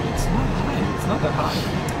 it's not high. It's not that high.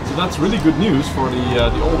 So that's really good news for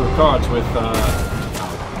the older cards with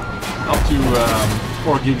up to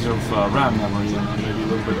 4 gigs of RAM memory and maybe a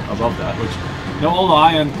little bit above that. Which, you know, all the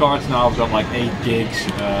high-end cards now have got like 8 gigs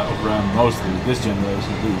of RAM mostly, this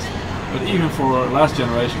generation at least. But even for last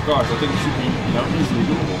generation cards, I think it should be, you know, easily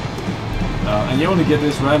doable. And you only get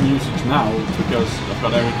this RAM usage now because I've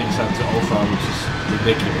got everything set to Ultra, which is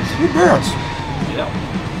ridiculous. Good birds. Yeah.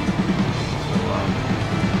 So,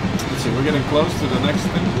 let's see, we're getting close to the next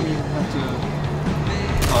thing. We have to.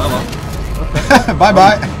 Oh, hello. Bye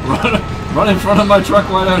bye. Run in front of my truck,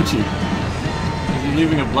 why don't you? Is he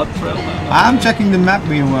leaving a blood trail now? I'm checking the map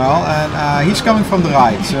meanwhile, and he's coming from the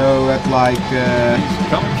right. So at like. He's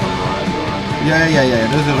coming from the right, or? Yeah.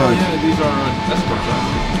 There's the road. Yeah, these are escorts, right?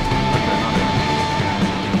 Okay, not here.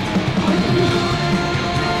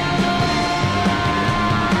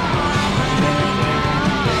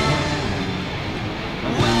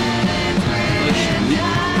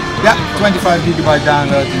 Yeah, 25 gigabyte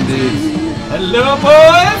download indeed. Hello,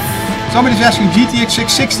 boys! Somebody's asking GTX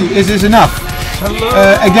 660, is this enough? Hello!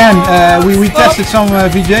 Again, we tested some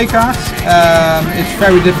VGA cards. It's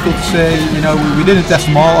very difficult to say, you know, we didn't test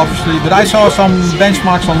them all obviously, but I saw some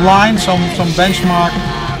benchmarks online, some benchmark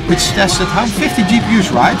which tested 50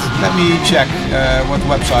 GPUs, right? Let me check what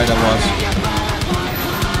website that was.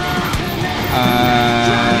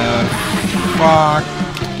 Far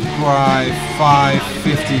Cry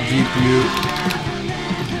 550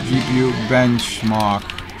 GPU benchmark.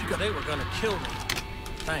 They were gonna kill me.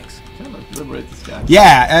 Thanks. Liberate this guy.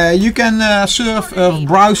 Yeah, you can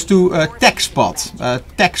browse to TechSpot.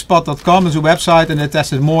 TechSpot.com is a website, and they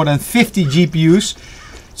tested more than 50 GPUs.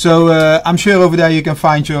 So I'm sure over there you can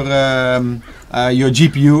find your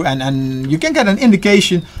GPU, and you can get an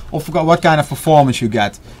indication of what kind of performance you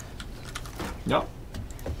get. Yeah.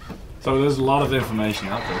 So there's a lot of information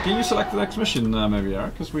out there. Can you select the next mission, maybe,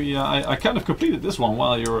 Eric? Because I kind of completed this one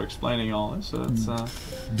while you were explaining all this. So it's,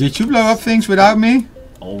 Did you blow up things without me?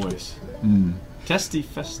 always. Testy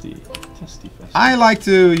festy. Testy festy. I like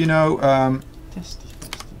to, you know. Testy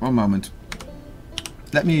festy. One moment.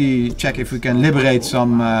 Let me check if we can liberate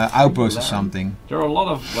some outposts or something. There are a lot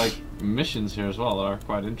of like missions here as well that are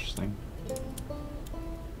quite interesting.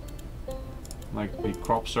 Like the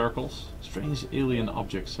crop circles. Strange alien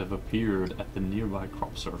objects have appeared at the nearby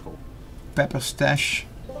crop circle. Pepper stash.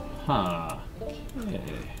 Huh. Okay.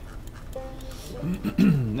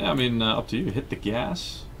 Yeah, I mean, up to you. Hit the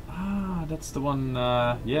gas. Ah, that's the one.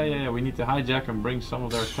 Yeah. We need to hijack and bring some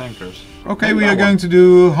of their tankers. Okay, Maybe we that are going one. to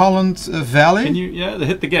do Holland Valley. Can you? Yeah,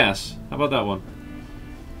 hit the gas. How about that one?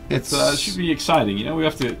 It should be exciting. You know, we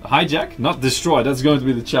have to hijack, not destroy. That's going to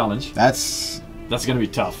be the challenge. That's going to be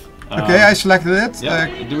tough. okay. I selected it. Yeah.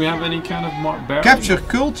 Do we have any kind of bearing? Capture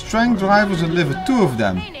cult strength drivers and deliver 2 of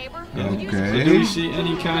them. Hey, neighbor. Yeah. Okay. So do we see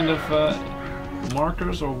any kind of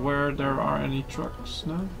markers or where there are any trucks?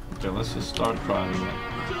 No? Okay, let's just start driving then.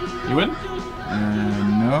 You win?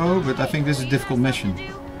 No, but I think this is a difficult mission.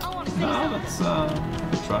 No, let's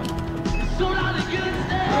try.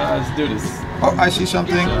 Let's do this. Oh, I see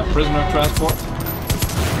something. Prisoner transport.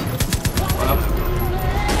 What up?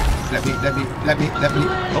 Let me.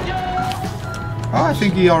 Oh. Oh, I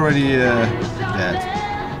think he already dead.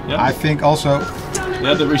 Yeah. I think also.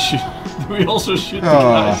 Yeah, that we should. We also shoot the Oh,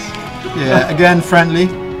 guys. yeah, again friendly.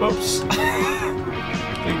 Oops.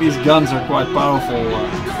 I think these guns are quite powerful.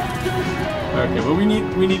 Okay, but we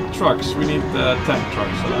need trucks. We need tank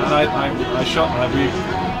trucks. And I shot. We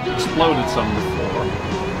exploded some before.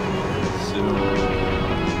 So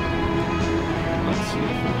let's see if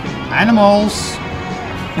we can. Animals.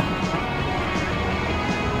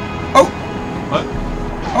 Oh. What?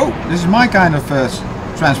 Oh, this is my kind of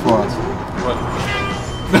transport. What?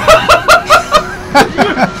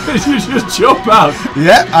 Did you just jump out?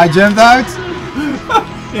 Yeah, I jumped out.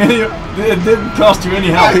 It didn't cost you any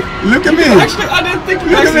help. Hey, look at me. Actually, I didn't think you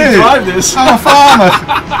Look at actually me. drive this. I'm a farmer.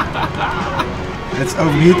 It's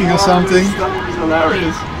overheating or something. That's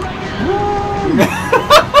hilarious.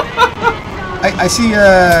 I see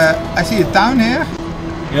a town here.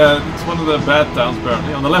 Yeah, it's one of the bad towns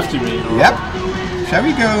apparently. On the left, you mean? Or Yep. Shall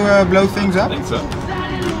we go blow things I up? think so.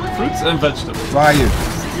 Fruits and vegetables. Where are you?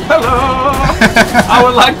 Hello! I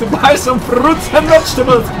would like to buy some fruits and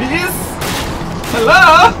vegetables, please.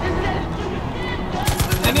 Hello?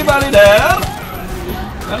 Anybody there?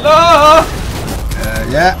 Hello?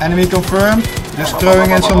 Yeah, enemy confirmed. Just throwing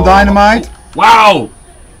in some dynamite. Wow!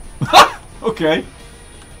 Okay.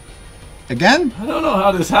 Again? I don't know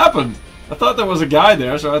how this happened. I thought there was a guy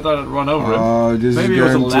there, so I thought I'd run over him. Oh, this Maybe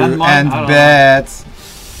is it was a going to landmine? end I don't know. bad.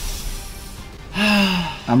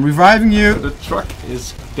 I'm reviving you. The truck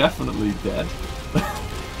is definitely dead.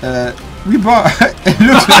 We bought. It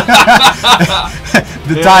looks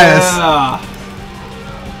the tires. Yeah.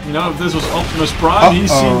 You know, if this was Optimus Prime,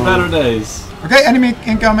 he's seen better days. Okay, enemy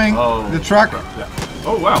incoming. Oh, The truck. Yeah.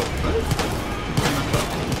 Oh wow.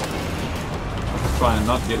 I'll try and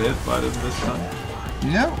not get hit by this time.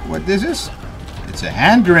 You know what this is? It's a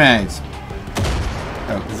hand grenade.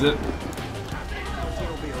 Oh. Is it?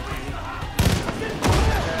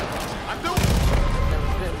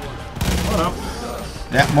 What up?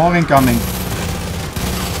 Yeah, more incoming.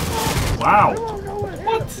 Wow.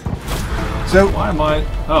 What? So, Why am I?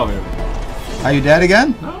 Oh, here. are you dead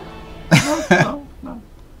again? No. No.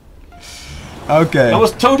 Okay. That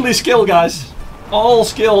was totally skill, guys. All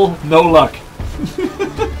skill, no luck.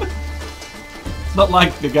 It's not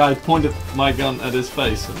like the guy pointed my gun at his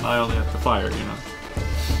face and I only had to fire, you know.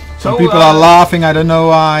 Some people are laughing, I don't know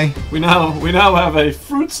why. We now have a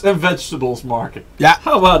fruits and vegetables market. Yeah.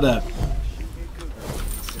 How about that?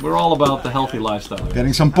 We're all about the healthy lifestyle.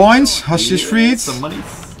 Getting some points, hostage freed. Some money.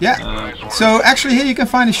 Yeah. So actually here you can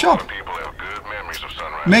find a shop. People have good memories of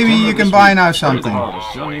sunrise. Maybe you can buy now something.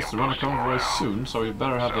 John needs to run a convoy soon, so we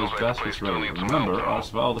better have those baskets ready. Remember, our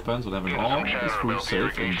survival depends on having all this food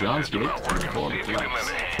safe in John's Gate before the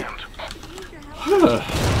collapse.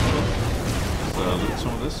 So loot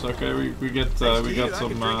some of this. Okay, we got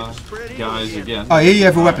some guys again. Oh, here you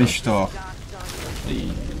have a weapons store.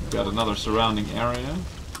 Hey, got another surrounding area.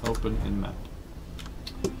 Open in map.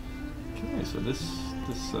 Okay, so this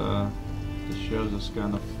shows us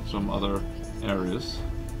kind of some other areas.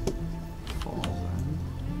 Falls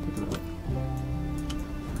End. Look at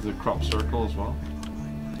that. The crop circle as well.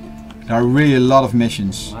 There are really a lot of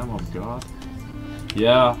missions. Lamb of God.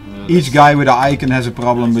 Yeah. Each guy with an icon has a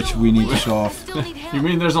problem which we need to solve. You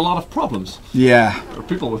mean there's a lot of problems? Yeah. Or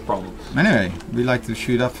people with problems? Anyway, we like to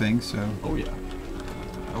shoot up things, so. Oh yeah.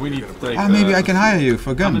 We need to take. Ah, maybe I can hire you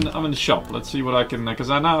for a gun. I'm in the shop. Let's see what I can, because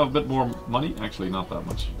I now have a bit more money. Actually, not that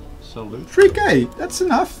much. So loot. 3k, that's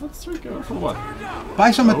enough. That's 3k for what? Buy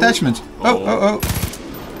some attachments. Oh.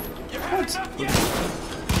 What?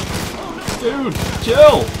 Dude,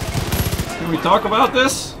 chill. Can we talk about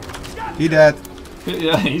this? He dead.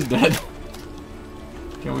 Yeah, he's dead.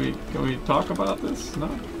 Can we talk about this? No.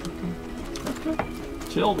 Okay.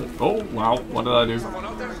 Chill. Oh wow! What did I do?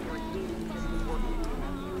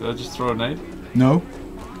 Did I just throw a nade? No.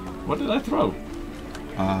 What did I throw?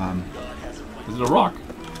 Is it a rock?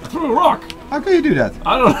 I threw a rock! How can you do that?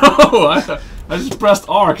 I don't know! I just pressed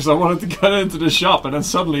R because I wanted to get into the shop and then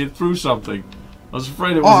suddenly it threw something. I was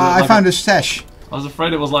afraid it was I found a stash. I was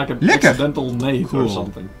afraid it was like an Lekker. accidental nade Cool. or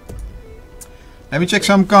something. Let me check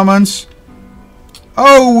some comments.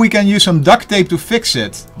 Oh, we can use some duct tape to fix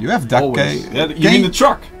it. You have duct Always. tape. Yeah, you mean the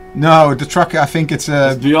truck? No, the truck, I think it's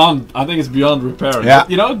It's beyond, I think it's beyond repairing. Yeah. But,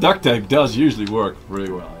 you know, duct tape does usually work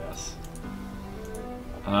really well, yes.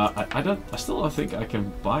 I still don't think I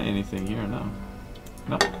can buy anything here now.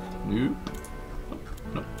 No. No.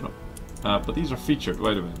 No. No. But these are featured.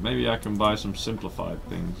 Wait a minute. Maybe I can buy some simplified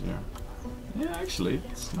things here. Yeah, actually,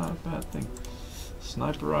 it's not a bad thing.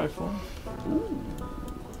 Sniper rifle. Ooh.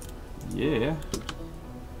 Yeah.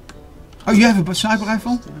 Oh, you have a sniper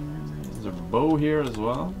rifle? There's a bow here as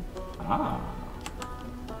well. Ah.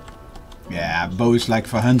 Yeah, bow is like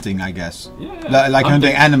for hunting, I guess. Yeah. Like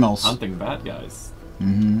hunting animals. Hunting bad guys.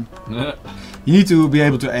 Mm-hmm. You need to be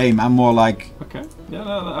able to aim. I'm more like Okay. Yeah,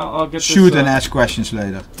 no, I'll get shoot this, and ask questions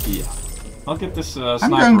later. Yeah. I'll get this I'm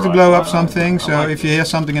going to blow up something, so like if you hear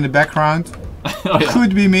something in the background, oh, yeah.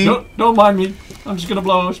 could be me. Don't mind me. I'm just gonna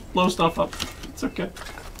blow stuff up. It's okay.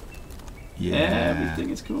 Yeah. Everything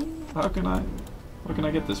is cool. How can I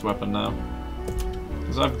get this weapon now?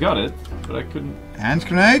 Because I've got it, but I couldn't. Hand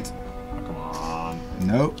grenade? Oh, come on.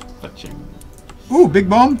 No. Touching. Ooh, big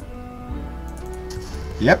bomb.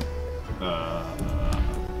 Yep. Oh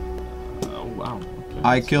wow. Okay,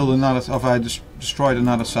 I killed another, or I destroyed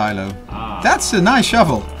another silo. Ah. That's a nice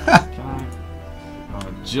shovel. Can I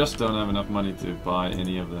just don't have enough money to buy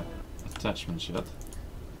any of the attachments yet.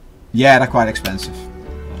 Yeah, they're quite expensive.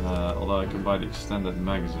 Although I can buy the extended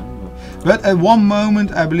magazine. But at one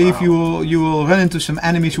moment, I believe you will run into some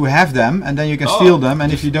enemies who have them, and then you can steal them.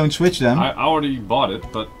 And if you don't switch them, I already bought it,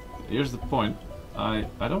 but here's the point: I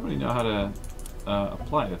don't really know how to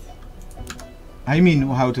apply it. I mean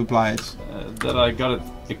how to apply it. That I got it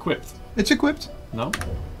equipped. It's equipped. No,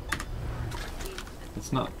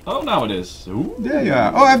 it's not. Oh, now it is. Ooh. There you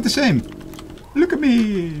are. Oh, I have the same. Look at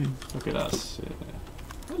me. Look at us. Yeah.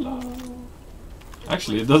 Hello.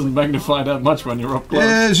 Actually, it doesn't magnify that much when you're up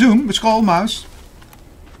close. Zoom, with scroll mouse.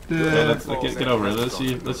 Okay, let's get over it. Let's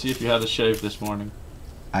see if you had a shave this morning.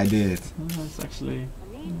 I did. It's actually.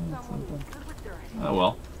 Oh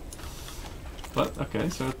well. But okay,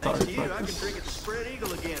 so target practice.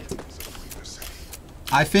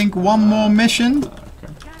 I think one more mission.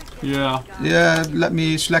 Okay. Yeah. Yeah, let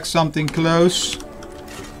me select something close.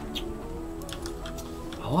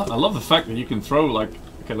 I love the fact that you can throw like.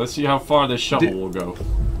 Okay, let's see how far this shovel will go.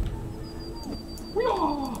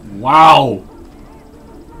 Wow!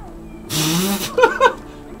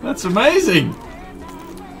 That's amazing!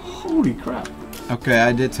 Holy crap! Okay,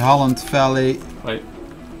 I did Holland Valley. Wait.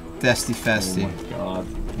 Testy Festy. Oh my god.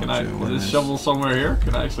 Can I? Is this shovel somewhere here?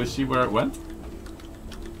 Can I actually see where it went?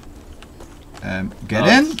 Get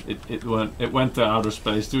in. It went to outer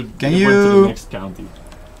space, dude. Can it you? Went to the next county.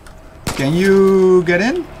 Can you get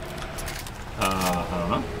in? I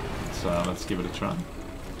don't know. Let's give it a try.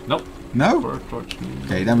 Nope. No.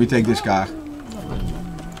 Okay, then we take this car.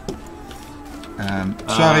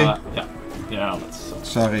 Sorry. Yeah. Let's.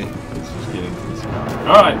 Sorry. Let's just get into this car.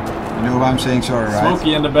 All right. You know why I'm saying sorry, right?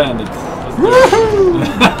 Smokey and the Bandit.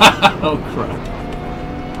 Oh crap!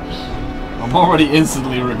 I'm already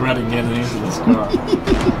instantly regretting getting into this car.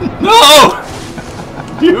 No!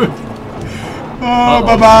 Dude! Oh,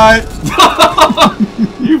 bye-bye!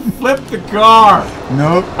 You flipped the car!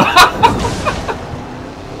 Nope.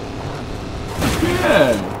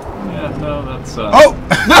 Yeah, no, that's Oh!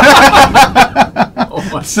 Oh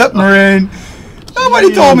my submarine!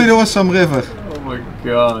 Nobody told me there was some river. Oh my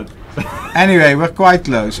god. Anyway, we're quite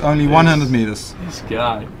close. Only 100 meters. This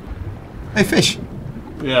guy. Hey, fish.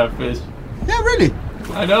 Yeah, fish. Yeah, really.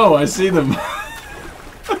 I know, I see them.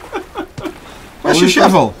 Where's your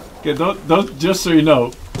shovel? Okay, don't, just so you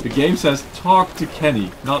know, the game says talk to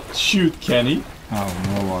Kenny, not shoot Kenny. Oh,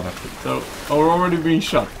 no water. So, we're already being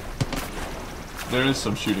shot. There is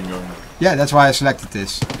some shooting going on. Yeah, that's why I selected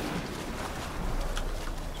this.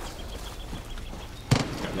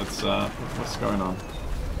 Okay, let's, what's going on?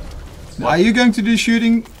 Are you going to do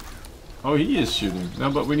shooting? Oh, he is shooting.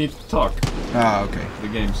 No, but we need to talk. Ah, okay. The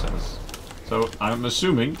game says. So, I'm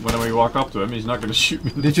assuming when we walk up to him, he's not going to shoot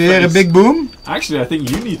me in Did the you hear a face. big boom? Actually, I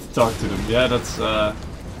think you need to talk to them. Yeah, that's,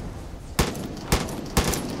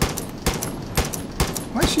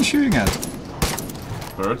 What is he shooting at?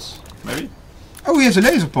 birds, maybe? Oh, he has a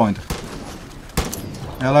laser pointer.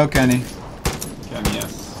 Hello, Kenny. Kenny,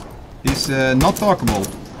 yes. He's not talkable.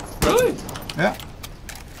 Really? Yeah.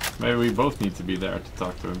 Maybe we both need to be there to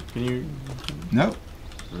talk to him. Can you? No.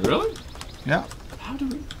 Really? Yeah. How do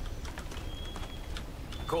we?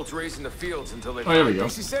 Colt's racing the fields until they. Oh, here we go. He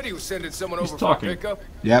said he was sending someone He's over talking. for a pickup.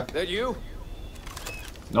 Yep. That you?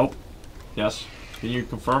 Nope. Yes. Can you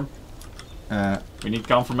confirm? We need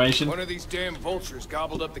confirmation. One of these damn vultures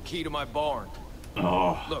gobbled up the key to my barn.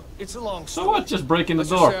 Oh. Look, it's a long story. So what? Just break in the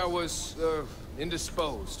Let's just say door. I was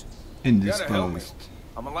indisposed. Indisposed.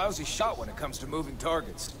 I'm a lousy shot when it comes to moving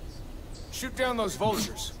targets. Shoot down those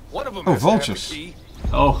vultures. One of them Oh, has to have a vultures. key.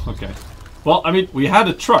 Oh, okay. Well, I mean, we had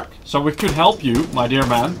a truck, so we could help you, my dear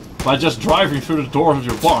man, by just driving through the doors of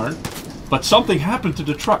your barn. But something happened to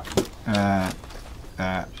the truck. Okay,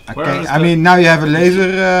 I mean, now you have a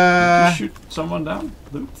laser. Did you shoot someone down?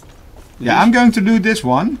 Loot? Yeah, I'm going to do this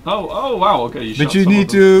one. Oh, wow, okay. You but shot you some need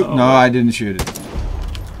of them. to. Oh, no, wow. I didn't shoot it.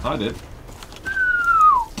 I did.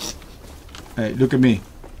 Hey, look at me.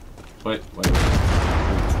 Wait.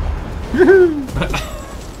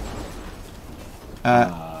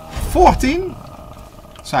 14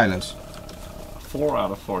 silos. 4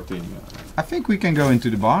 out of 14. Yeah. I think we can go into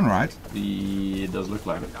the barn, right? It does look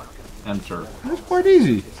like it. Enter. That's quite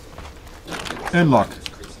easy. Unlock.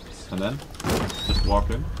 And then? Just walk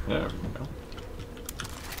in. There we go.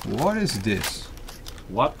 What is this?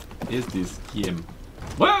 What is this game?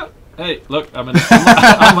 What? Hey, look, I'm like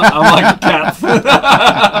a cat.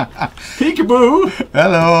 Peekaboo!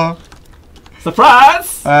 Hello.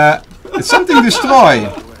 Surprise! It's something destroy. Go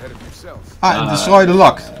ahead of yourself. Destroy the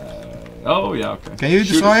lock. Oh, yeah, okay. Can you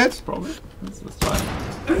Shoot destroy it? Probably. Let's try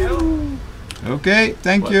it. Okay,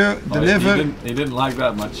 thank What? you. Oh, Deliver. He didn't like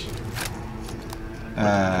that much.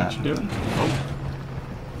 What you doing? Oh,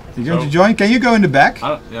 You going to join? Can you go in the back?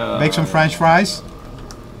 yeah. Make some French fries?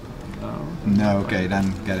 No. No, okay,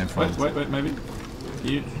 then get in front. Wait, maybe.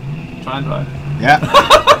 You try and drive. Yeah.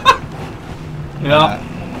 Yeah.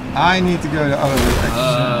 I need to go the other direction.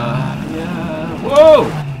 Yeah.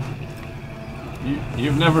 Whoa!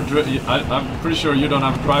 You've never I'm pretty sure you don't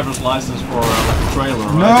have a driver's license for like a trailer,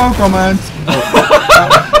 right? No comment.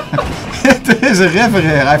 There is a river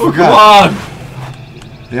here, I forgot. Come on!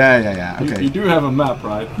 Yeah, okay. You do have a map,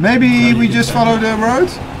 right? Maybe we just follow the road?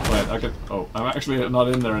 Wait, I could. Oh, I'm actually not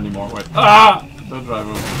in there anymore. Wait. Ah! Don't drive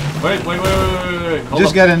over. Wait. Hold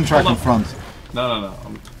Just up. get in the truck Hold in up. front. No.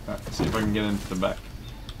 See if I can get into the back.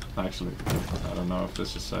 Actually, I don't know if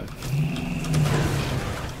this is safe.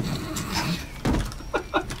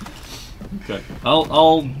 Okay,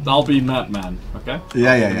 I'll be map man. Okay.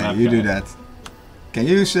 Yeah. You do that. Can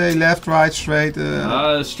you say left, right, straight?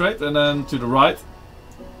 Straight and then to the right.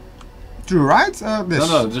 To the right? This?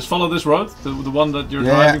 No, just follow this road, the one that you're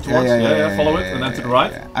driving towards. Yeah, follow it, and then to the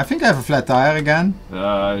right. I think I have a flat tire again.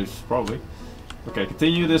 Probably. Okay,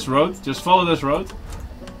 continue this road. Just follow this road.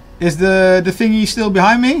 Is the thingy still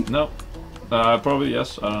behind me? No. Probably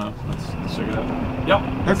yes. I don't know. Let's check it out. Yep.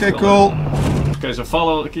 Okay, cool. Okay, so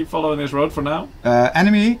keep following this road for now.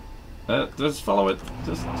 Enemy? Just follow it.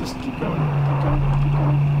 Just keep going.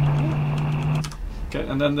 Okay,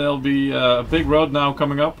 and then there'll be a big road now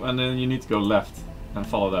coming up, and then you need to go left and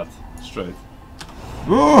follow that straight.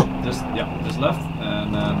 Ooh. Just left,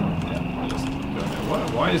 and then just keep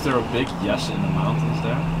going. Why is there a big yes in the mountains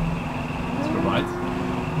there? To the right.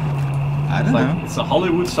 I don't know. It's a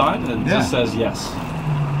Hollywood sign, and it just says yes.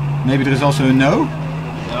 Maybe there is also a no.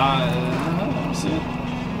 Let me see.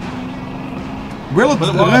 Will it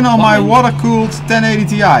run on my water-cooled 1080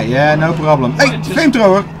 Ti? Yeah, no problem. Hey,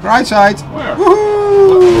 flamethrower, right side. Where?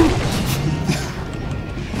 Woohoo!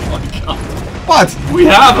 Oh my god. What? We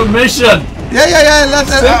have a mission! Yeah,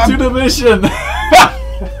 let's Stick to the mission!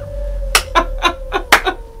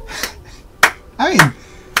 I mean,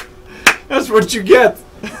 that's what you get!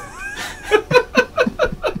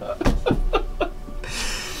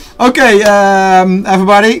 Okay,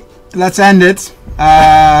 everybody, let's end it.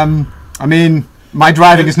 I mean, my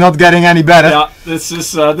driving is not getting any better. Yeah, this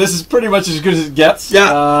is pretty much as good as it gets.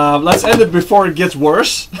 Yeah. Let's end it before it gets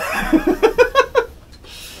worse.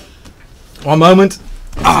 One moment.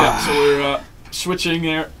 Yeah, so we're switching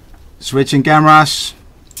here. Switching cameras.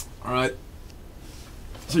 Alright.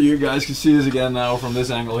 So you guys can see this again now from this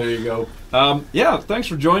angle. Here you go. Yeah, thanks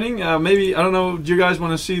for joining. Maybe, I don't know, do you guys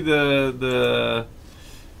want to see the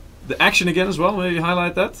action again as well? Maybe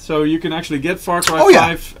highlight that. So you can actually get Far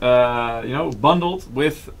Cry 5 bundled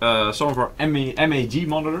with some of our MAG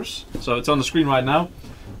monitors. So it's on the screen right now.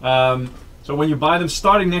 So when you buy them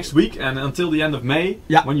starting next week and until the end of May,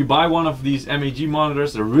 when you buy one of these MAG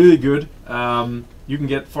monitors, they're really good. You can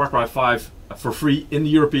get Far Cry 5 for free in the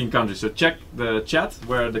European countries. So check the chat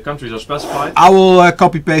where the countries are specified. I will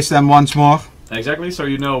copy paste them once more. Exactly, so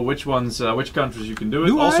you know which ones, which countries you can do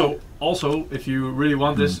it. Also, if you really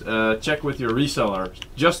want this, check with your reseller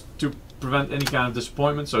just to prevent any kind of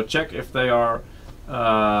disappointment. So check if they are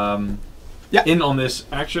in on this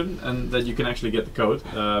action and that you can actually get the code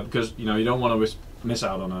because you don't want to miss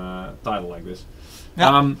out on a title like this.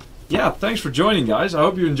 Yeah, thanks for joining, guys. I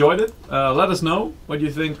hope you enjoyed it. Let us know what you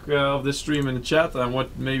think of this stream in the chat and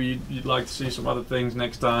what maybe you'd like to see some other things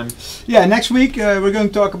next time. Yeah, next week we're going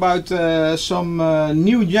to talk about some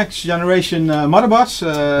new next generation motherboards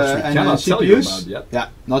and cannot CPUs. tell you about yet. Yeah,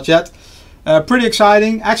 not yet. Pretty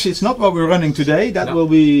exciting. Actually, it's not what we're running today. That will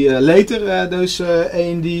be later, those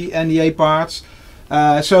AMD NDA parts.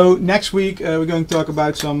 So next week we're going to talk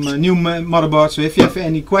about some new motherboards. So if you have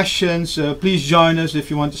any questions, please join us. If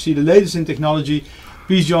you want to see the latest in technology,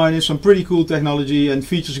 please join us. Some pretty cool technology and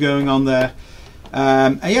features going on there.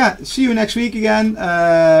 And yeah, see you next week again.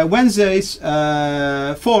 Wednesdays, 4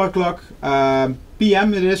 o'clock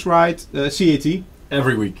PM it is, right? CAT.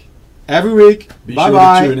 Every week. Every week. Be Bye sure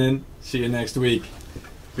bye. to tune in. See you next week.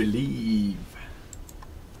 Believe.